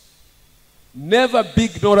purpose. Never be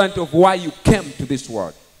ignorant of why you came to this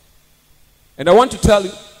world. And I want to tell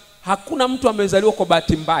you, hakuna mtu amezaliwa kwa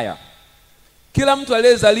bahati mbaya. Kila mtu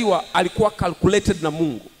aliyezaliwa alikuwa calculated na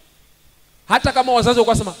Mungu. Hata kama wazazi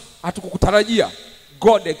wakasema hatukukutarajia,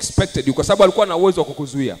 God expected you, kwa sababu alikuwa na uwezo wa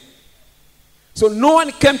kukuzuia. So no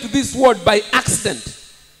one came to this world by accident.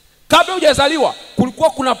 Kabla hujazaliwa kulikuwa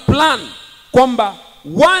kuna plan kwamba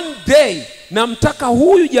one day namtaka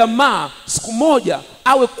huyu jamaa siku moja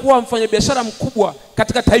awe kuwa mfanyabiashara mkubwa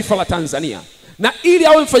katika taifa la Tanzania. Na ili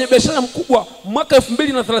awe mfanyabiashara mkubwa mwaka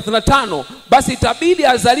 2035, basi itabidi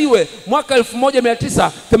azaliwe mwaka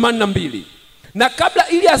 1982. Na kabla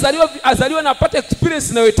ili azaliwe na apate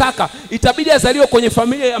experience inayotaka, itabidi azaliwe kwenye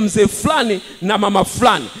familia ya mzee fulani na mama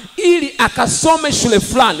fulani, ili akasome shule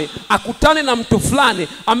fulani, akutane na mtu fulani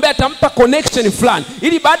ambaye atampa connection fulani,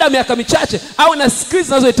 ili baada ya miaka michache awe na skills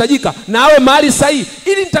zinazohitajika na awe mahali sahihi,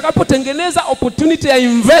 ili nitakapotengeneza opportunity ya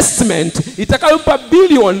investment itakayompa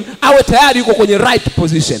billion awe tayari yuko kwenye right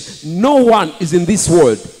position. No one is in this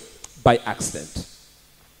world by accident.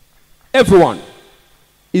 Everyone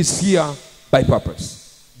is here by purpose.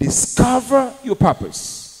 Discover your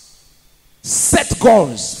purpose. Set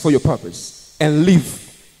goals for your purpose and live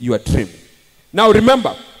your dream. Now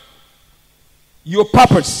remember, your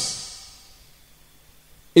purpose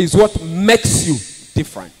is what makes you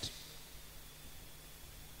different.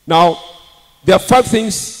 Now, there are 5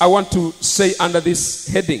 things I want to say under this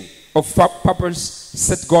heading of purpose,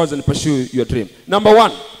 set goals, and pursue your dream. Number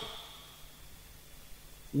 1,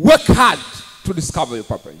 work hard to discover your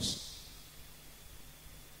purpose.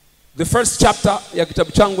 The first chapter ya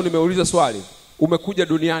kitabu changu nimeuliza swali, umekuja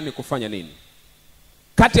duniani kufanya nini?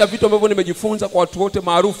 Kati ya vitu ambavyo nimejifunza kwa watu wote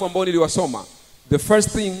maarufu ambao niliwasoma, the first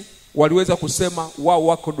thing waliweza kusema wao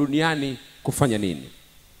wako duniani kufanya nini.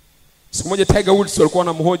 Siku moja Tiger Woods walikuwa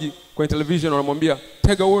wanamhoji kwenye television, wanamwambia,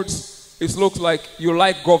 Tiger Woods, it looks like you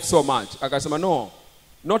like golf so much. Akasema, no,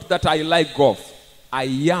 not that I like golf,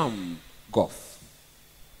 I am golf.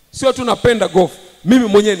 Sio tu napenda golf, mimi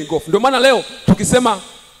mwenyewe ni golf. Ndio maana leo tukisema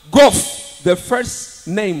golf, the first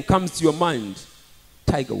name comes to your mind,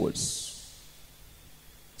 Tiger Woods.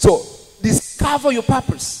 So discover your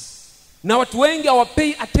purpose. Na watu wengi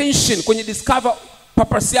hawapay attention kwenye discover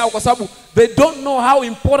purpose yao kwa sababu they don't know how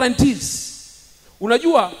important it is.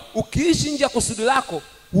 Unajua ukiishi nje ya kusudi lako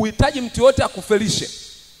huhitaji mtu yote akufelishe.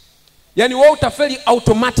 Yaani wewe utafeli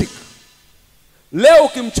automatic. Leo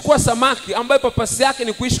ukimchukua samaki ambaye purpose yake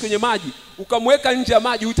ni kuishi kwenye maji, ukamweka nje ya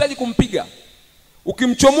maji, huhitaji kumpiga.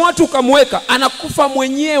 Ukimchomoa tu ukamweka, anakufa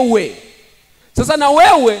mwenyewe. Sasa na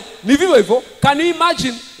wewe ni vivyo hivyo. Can you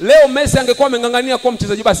imagine leo Messi angekuwa amengangania kuwa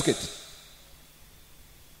mchezaji basket?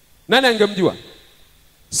 Nani angemjua?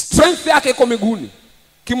 Strength yake iko miguuni.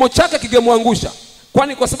 Kimo chake kingemwangusha.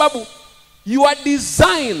 Kwani kwa sababu you are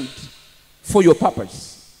designed for your purpose.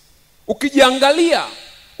 Ukijiangalia,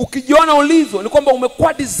 ukijiona ulivyo, ni kwamba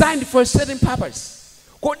umekuwa designed for a certain purpose.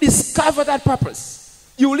 Go discover that purpose.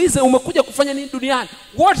 Jiulize umekuja kufanya nini duniani?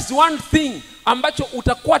 What's one thing ambacho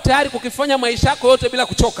utakuwa tayari kukifanya maisha yako yote bila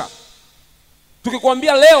kuchoka?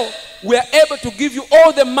 Tukikwambia leo we are able to give you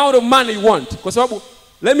all the amount of money you want. Kwa sababu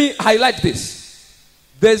let me highlight this.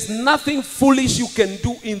 There's nothing foolish you can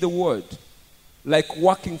do in the world like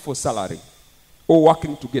working for salary or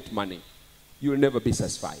working to get money. You will never be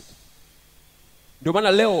satisfied. Ndio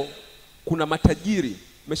maana leo kuna matajiri,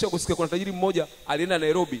 umeshakusikia kuna tajiri mmoja alienda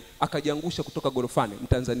Nairobi akajiangusha kutoka gorofani,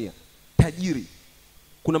 Mtanzania. Tajiri.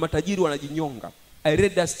 Kuna matajiri wanajinyonga. I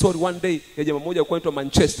read that story one day ya jamaa mmoja kuitwa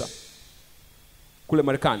Manchester kule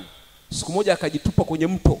Marekani. Siku moja akajitupa kwenye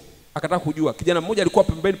mto, akataka kujua. Kijana mmoja alikuwa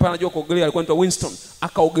pembeni pale anajua kuogelea, alikuwa anaitwa Winston.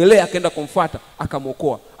 Akaogelea akaenda kumfuata,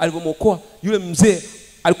 akamuokoa. Alipomuokoa yule mzee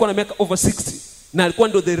alikuwa na miaka over 60 na alikuwa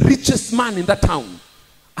ndio the richest man in that town.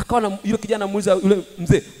 Akawa na yule kijana muuliza yule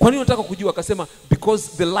mzee, "Kwa nini unataka kujua?" Akasema, "Because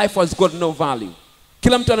the life has got no value."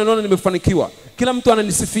 Kila mtu ananiona nimefanikiwa, kila mtu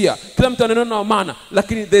ananisifia, kila mtu ananiona wa maana,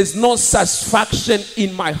 lakini there's no satisfaction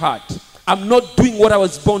in my heart. I'm not doing what I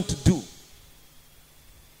was born to do.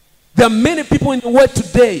 There are many people in the world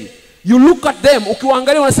today. You look at them,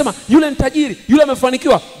 ukiwaangalia unasema yule ni tajiri, yule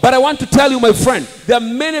amefanikiwa. But I want to tell you my friend, there are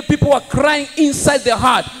many people who are crying inside their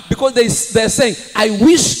heart because they're saying, "I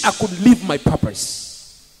wish I could live my purpose."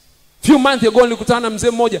 Few months ago nilikutana na mzee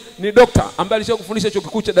mmoja, ni doctor ambaye alisha kufundisha chuo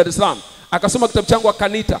kikuu cha Dar es Salaam. Akasoma kitabu changu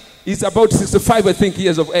akanita. He's about 65 I think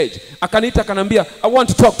years of age. Akanita akanambia, "I want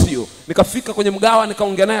to talk to you." Nikafika kwenye mgawa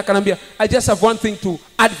nikaongea naye akanambia, "I just have one thing to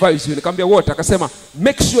advise you." Nikamwambia, "What?" Akasema,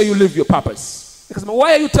 "Make sure you live your purpose." Nikasema,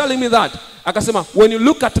 "Why are you telling me that?" Akasema, "When you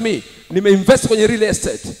look at me, nimeinvest kwenye real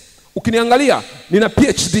estate. Ukiniangalia nina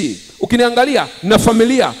PhD, ukiniangalia nina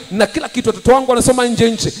familia, na kila kitu, watoto wangu wanasoma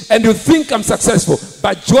nje, and you think I'm successful.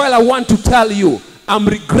 But Joel, I want to tell you, I'm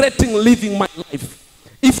regretting living my life.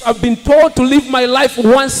 If I've been told to live my life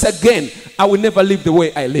once again, I will never live the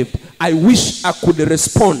way I lived. I wish I could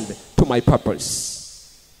respond to my purpose."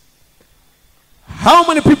 How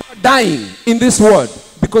many people are dying in this world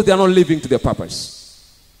because they are not living to their purpose?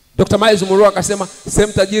 Dr. Miles Monroe akasema,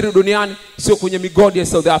 sehemu tajiri duniani sio kwenye migodi ya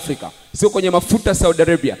South Africa, sio kwenye mafuta Saudi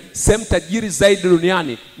Arabia. Sehemu tajiri zaidi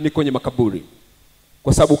duniani ni kwenye makaburi.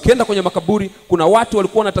 Kwa sababu ukienda kwenye makaburi, kuna watu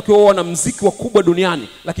walikuwa wanatakiwa wawe na muziki wakubwa duniani,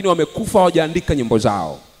 lakini wamekufa hawajaandika nyimbo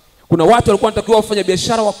zao. Kuna watu walikuwa wanatakiwa wafanye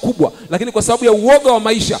biashara wakubwa, lakini kwa sababu ya uoga wa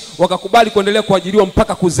maisha wakakubali kuendelea kuajiriwa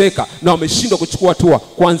mpaka kuzeeka, na wameshindwa kuchukua hatua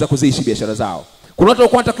kuanza kuziishi biashara zao. Kuna watu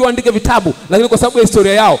walikuwa wanatakiwa waandike vitabu, lakini kwa sababu ya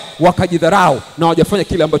historia yao wakajidharau na hawajafanya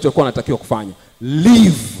kile ambacho walikuwa wanatakiwa kufanya.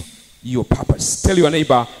 Live your purpose. Tell your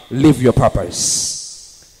neighbor, live your purpose.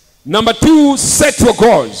 Number 2, set your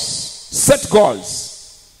goals. Set goals.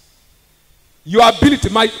 Your ability.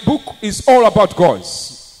 My book is all about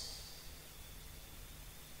goals.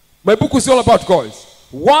 My book is all about goals.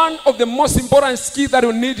 One of the most important skills that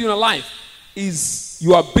you need in your life is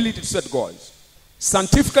your ability to set goals.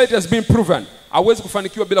 Scientifically it has been proven, hauwezi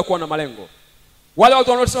kufanikiwa bila kuwa na malengo. Wale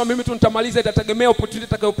watu wanaosema mimi tu nitamaliza, itategemea opportunity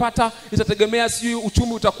utakayopata, itategemea si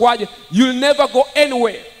uchumi utakuwaje, you'll never go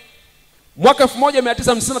anywhere. Mwaka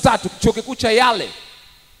 1953 chuo kikuu cha Yale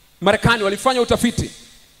Marekani walifanya utafiti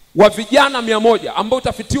wa vijana 100 ambao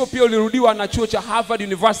utafiti huo pia ulirudiwa na chuo cha Harvard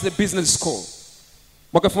University Business School.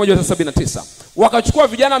 Mwaka 1979 wakachukua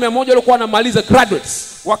vijana 100 walikuwa wanamaliza graduates,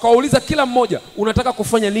 wakawauliza kila mmoja, unataka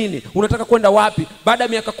kufanya nini? Unataka kwenda wapi? Baada ya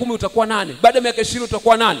miaka 10 utakuwa nani? Baada ya miaka 20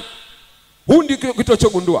 utakuwa nani? Huu ndio kitu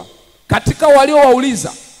kilichogundua. Katika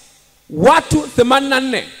waliowauliza, watu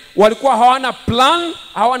 84 walikuwa hawana plan,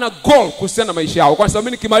 hawana goal kuhusiana na maisha yao. Kwa sababu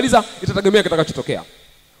mimi nikimaliza itategemea kitakachotokea.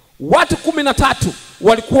 Watu 13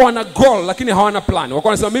 walikuwa wana goal lakini hawana plan.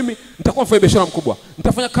 Walikuwa wanasema mimi nitakuwa mfanya biashara mkubwa,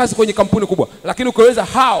 nitafanya kazi kwenye kampuni kubwa, lakini ukieleza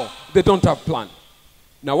how, they don't have plan.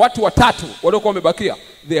 Na watu 3 waliokuwa wamebakia,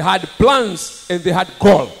 they had plans and they had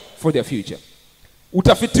goal for their future.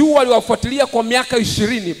 Utafiti huu waliwafuatilia kwa miaka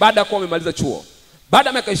 20 baada ya kuwa wamemaliza chuo. Baada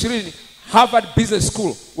ya miaka 20, Harvard Business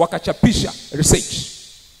School wakachapisha research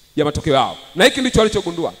ya matokeo yao. Na hiki ndicho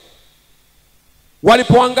walichogundua.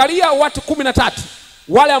 Walipoangalia watu 13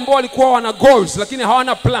 wale ambao walikuwa wana goals lakini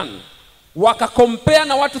hawana plan, wakakompare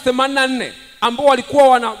na watu 84 ambao walikuwa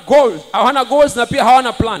wana goals, hawana goals na pia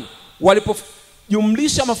hawana plan.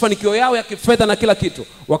 Walipojumlisha mafanikio yao ya kifedha na kila kitu,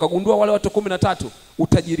 wakagundua wale watu 13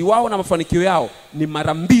 utajiri wao na mafanikio yao ni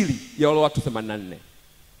mara 2 ya wale watu 84.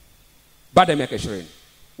 Baada ya miaka 20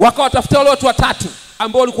 wakawatafuta wale watu watatu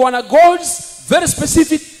ambao walikuwa wana goals very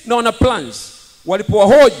specific na wana plans.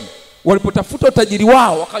 Walipowahoji, walipotafuta utajiri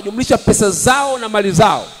wao, wakajumlisha pesa zao na mali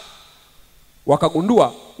zao,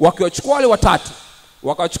 wakagundua wakiwachukua wale watatu,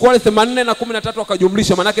 wakachukua wale 84 na 13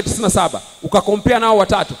 wakajumlisha, maana yake 97, ukakompea nao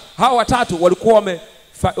watatu, hao watatu walikuwa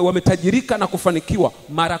wametajirika na kufanikiwa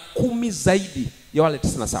mara 10 zaidi ya wale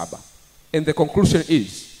 97. And the conclusion is,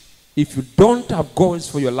 if you don't have goals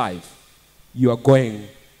for your life, you are going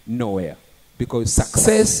nowhere, because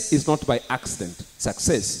success is not by accident.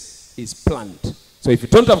 Success is planned. So if you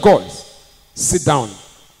don't have goals, sit down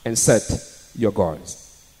and set your goals.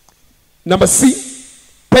 Number C,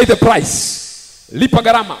 pay the price. Lipa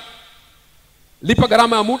gharama. Lipa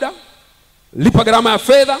gharama ya muda, lipa gharama ya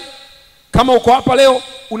fedha. Kama uko hapa leo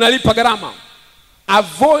unalipa gharama.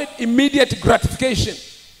 Avoid immediate gratification.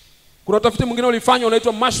 Kuna utafiti mwingine ulifanywa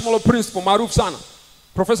unaitwa marshmallow principle, maarufu sana.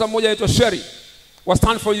 Profesa mmoja anaitwa Sherry wa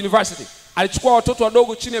Stanford University alichukua watoto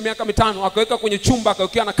wadogo chini ya miaka 5, akaweka kwenye chumba,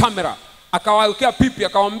 akawekea na kamera, akawawekea pipi,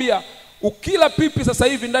 akawaambia, ukila pipi sasa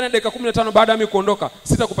hivi ndani ya dakika 15 baada ya mimi kuondoka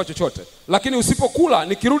sitakupa chochote, lakini usipokula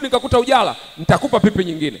nikirudi nikakuta ujala nitakupa pipi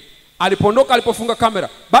nyingine. Alipoondoka, alipofunga kamera,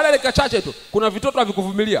 baada ya dakika chache tu kuna vitoto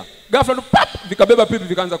havikuvumilia, ghafla tu pap vikabeba pipi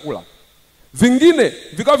vikaanza kula. Vingine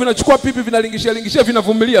vikao vinachukua pipi vinalingishia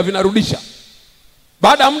vinavumilia vinarudisha.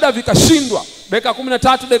 Baada ya muda vikashindwa, dakika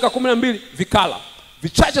 13 dakika 12 vikala.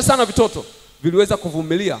 Vichache sana vitoto viliweza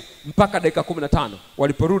kuvumilia mpaka dakika 15,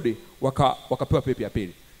 waliporudi wakapewa pipi ya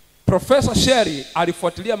pili. Profesa Sherry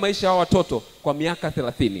alifuatilia maisha ya watoto kwa miaka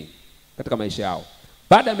 30 katika maisha yao.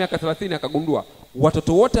 Baada ya miaka 30 akagundua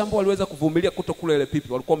watoto wote ambao waliweza kuvumilia kutokula ile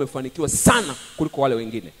pipi walikuwa wamefanikiwa sana kuliko wale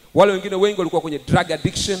wengine. Wale wengine wengi walikuwa kwenye drug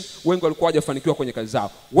addiction, wengi walikuwa hawajafanikiwa kwenye kazi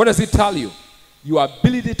zao. What does it tell you? Your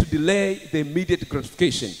ability to delay the immediate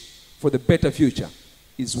gratification for the better future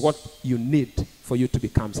is what you need for you to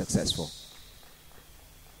become successful.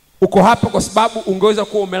 Uko hapa kwa sababu ungeweza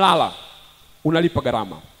kuwa umelala, unalipa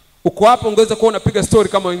gharama. Uko hapa ungeweza kuwa unapiga story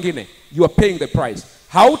kama wengine, you are paying the price.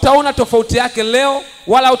 Hautaona tofauti yake leo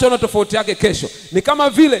wala hautaona tofauti yake kesho. Ni kama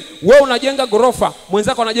vile wewe unajenga gorofa,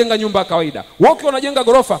 mwenzako anajenga nyumba ya kawaida. Wewe ukiwa unajenga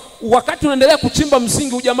gorofa, wakati unaendelea kuchimba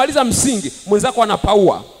msingi, hujamaliza msingi, mwenzako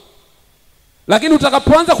anapaua. Lakini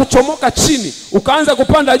utakapoanza kuchomoka chini, ukaanza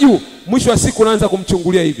kupanda juu, mwisho wa siku unaanza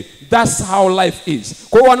kumchungulia hivi. That's how life is.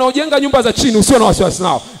 Kwa hiyo wanaojenga nyumba za chini usio na wasiwasi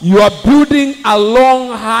nao. You are building a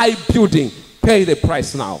long high building. Pay the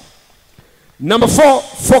price now. Number 4,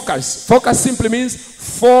 focus. Focus simply means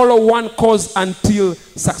follow one course until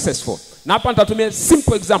successful. Na hapa nitatumia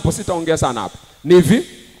simple example, sitaongea sana hapa. Ni hivi,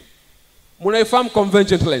 mnaifahamu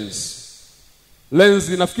convergent lens. Lens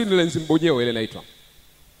nafikiri ni lens mbonyewe ile inaitwa.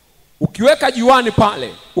 Ukiweka juani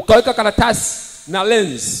pale, ukaweka karatasi na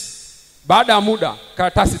lens, baada ya muda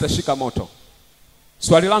karatasi itashika moto.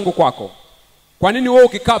 Swali langu kwako, kwa nini wewe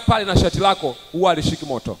ukikaa pale na shati lako huwa halishiki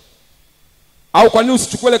moto? Au kwa nini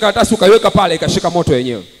usichukue ile karatasi ukaiweka pale ikashika moto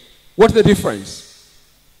yenyewe? What is the difference?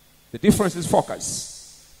 The difference is focus.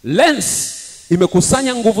 Lens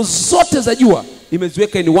imekusanya nguvu zote za jua,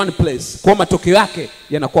 imeziweka in one place, kwa matokeo yake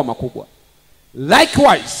yanakuwa makubwa.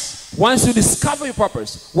 Likewise, once you discover your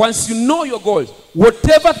purpose, once you know your goals,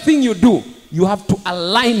 whatever thing you do, you have to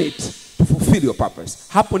align it to fulfill your purpose.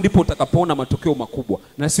 Hapo ndipo utakapoona matokeo makubwa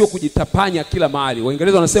na sio kujitapanya kila mahali.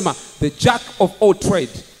 Waingereza wanasema the jack of all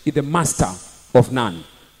trade is the master of none.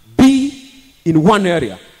 Be in one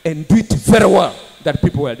area and do it very well that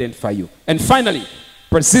people will identify you. And finally,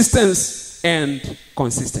 persistence and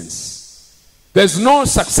consistency. There's no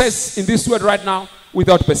success in this world right now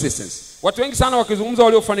without persistence. Watu wengi sana wakizungumza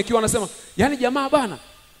waliofanikiwa wanasema, yani jamaa bana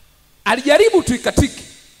alijaribu tu ikatiki.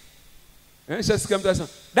 Shasikia mtu anasema,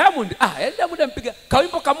 Diamond Diamond ampiga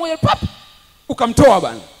kawimbo kamoja pap ukamtoa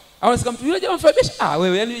bana. Au anasema mtu yule jamaa mfabisha,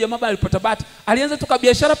 wewe yani jamaa bana alipata bahati, alianza tu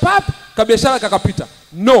biashara pap, biashara kakapita.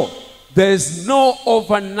 No, there is no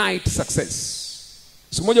overnight success.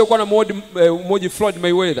 Siku moja ulikuwa na mmoja Floyd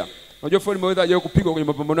Mayweather. Unajua Floyd Mayweather hajawahi kupigwa kwenye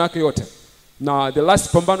mapambano yake yote. Na the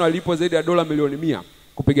last pambano alipo zaidi ya $100 milioni 100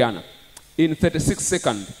 kupigana. in 36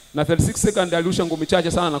 seconds. Na 36 seconds alirusha ngumi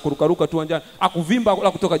chache sana na kurukaruka tu uwanjani, akuvimba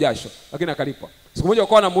wala kutoka jasho, lakini akalipwa. Siku moja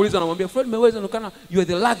wakawa wanamuuliza, anamwambia Floyd Mayweather anaonekana you are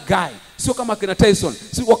the luck guy, sio kama kina Tyson.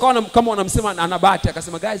 Sio wakawa kama wanamsema ana bahati,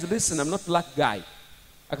 akasema guys listen, I'm not luck guy.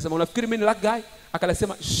 Akasema unafikiri mimi ni luck guy?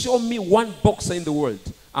 Akasema show me one boxer in the world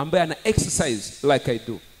ambaye ana exercise like I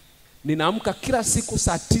do. Ninaamka kila siku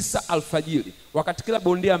saa 9 alfajiri wakati kila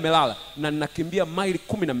bondia amelala, na ninakimbia maili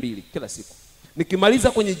 12 kila siku.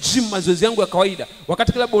 Nikimaliza kwenye gym mazoezi yangu ya kawaida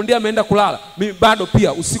wakati kila bondia ameenda kulala, mimi bado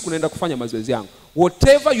pia usiku naenda kufanya mazoezi yangu.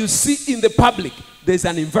 Whatever you see in the public, there's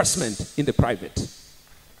an investment in the private.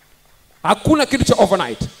 Hakuna kitu cha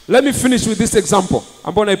overnight. Let me finish with this example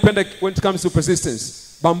ambao naipenda when it comes to persistence.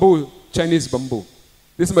 Bamboo, Chinese bamboo.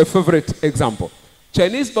 This is my favorite example.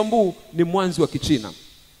 Chinese bamboo ni mwanzi wa Kichina.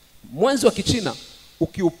 Mwanzi wa Kichina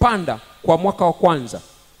ukiupanda kwa mwaka wa kwanza,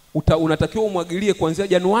 unatakiwa umwagilie kuanzia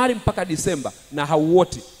Januari mpaka Disemba, na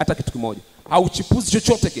hauoti hata kitu kimoja. Hauchipuzi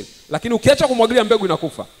chochote kile. Lakini ukiacha kumwagilia mbegu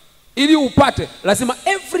inakufa. Ili upate lazima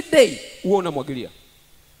every day uwe unamwagilia.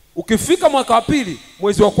 Ukifika mwaka wa pili,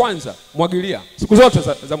 mwezi wa kwanza mwagilia siku zote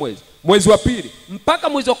za mwezi. Mwezi wa pili mpaka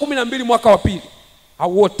mwezi wa 12 mwaka wa pili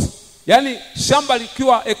hauoti. Yaani shamba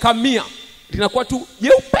likiwa eka 100 linakuwa tu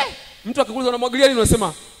jeupe. Mtu akikuuliza unamwagilia nini,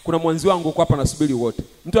 unasema kuna mwanzi wangu uko hapa nasubiri wote.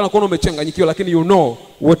 Mtu anakuona umechanganyikiwa, lakini you know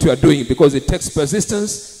what you are doing because it takes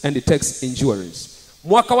persistence and it takes endurance.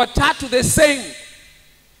 Mwaka wa 3 the same.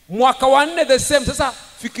 Mwaka wa 4 the same. Sasa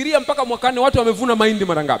fikiria mpaka mwaka 4 watu wamevuna mahindi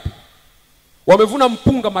mara ngapi? Wamevuna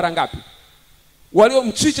mpunga mara ngapi? Walio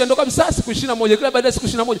mchicha ndio kabisa siku 21, kila baada ya siku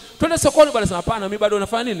 21 twende sokoni, bwana sema hapana, mimi bado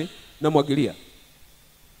nafanya nini? Namwagilia.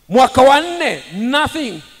 Mwaka wa 4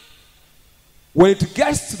 nothing. When it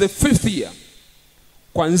gets to the 5th year,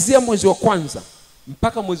 kuanzia mwezi wa kwanza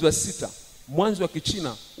mpaka mwezi wa 6, mwanzi wa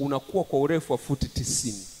Kichina unakuwa kwa urefu wa futi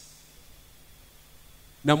 90.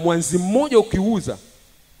 Na mwanzi mmoja ukiuza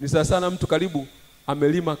ni sawa sana mtu karibu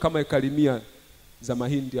amelima kama ekalimia za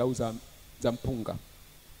mahindi au za mpunga.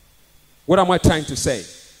 What am I trying to say?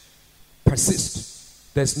 Persist.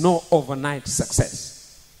 There's no overnight success.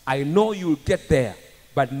 I know you'll get there,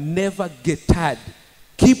 but never get tired.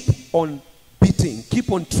 Keep on beating,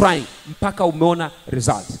 keep on trying mpaka umeona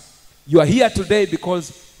result. You are here today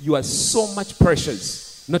because you are so much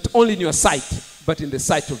precious, not only in your sight but in the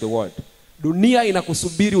sight of the world. Dunia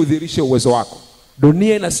inakusubiri udhihirishe uwezo wako.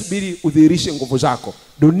 Dunia inasubiri udhihirishe nguvu zako.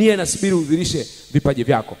 Dunia inasubiri udhihirishe vipaji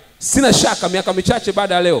vyako. Sina shaka miaka michache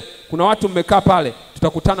baada ya leo kuna watu mmekaa pale,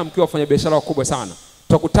 tutakutana mkiwa wafanyabiashara wakubwa sana.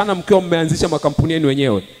 Tutakutana mkiwa mmeanzisha makampuni yenu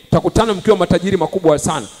wenyewe. Tutakutana mkiwa matajiri makubwa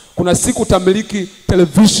sana. Kuna siku utamiliki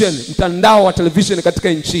television, mtandao wa television katika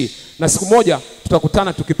nchi. Na siku moja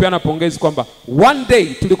tutakutana tukipeana pongezi kwamba one day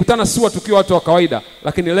tulikutana siwa tukiwa watu wa kawaida,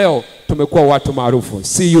 lakini leo tumekuwa watu maarufu.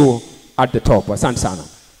 See you at the top. Asante sana.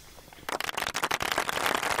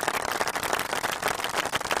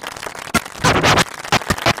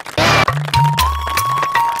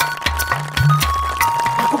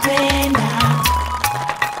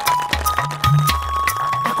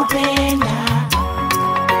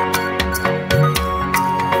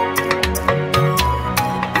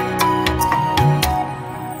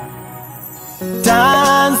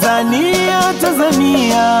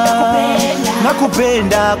 Tanzania,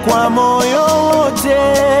 nakupenda kwa moyo wote.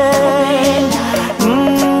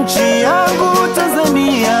 Nchi yangu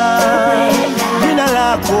Tanzania, jina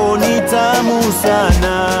lako ni tamu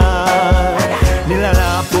sana.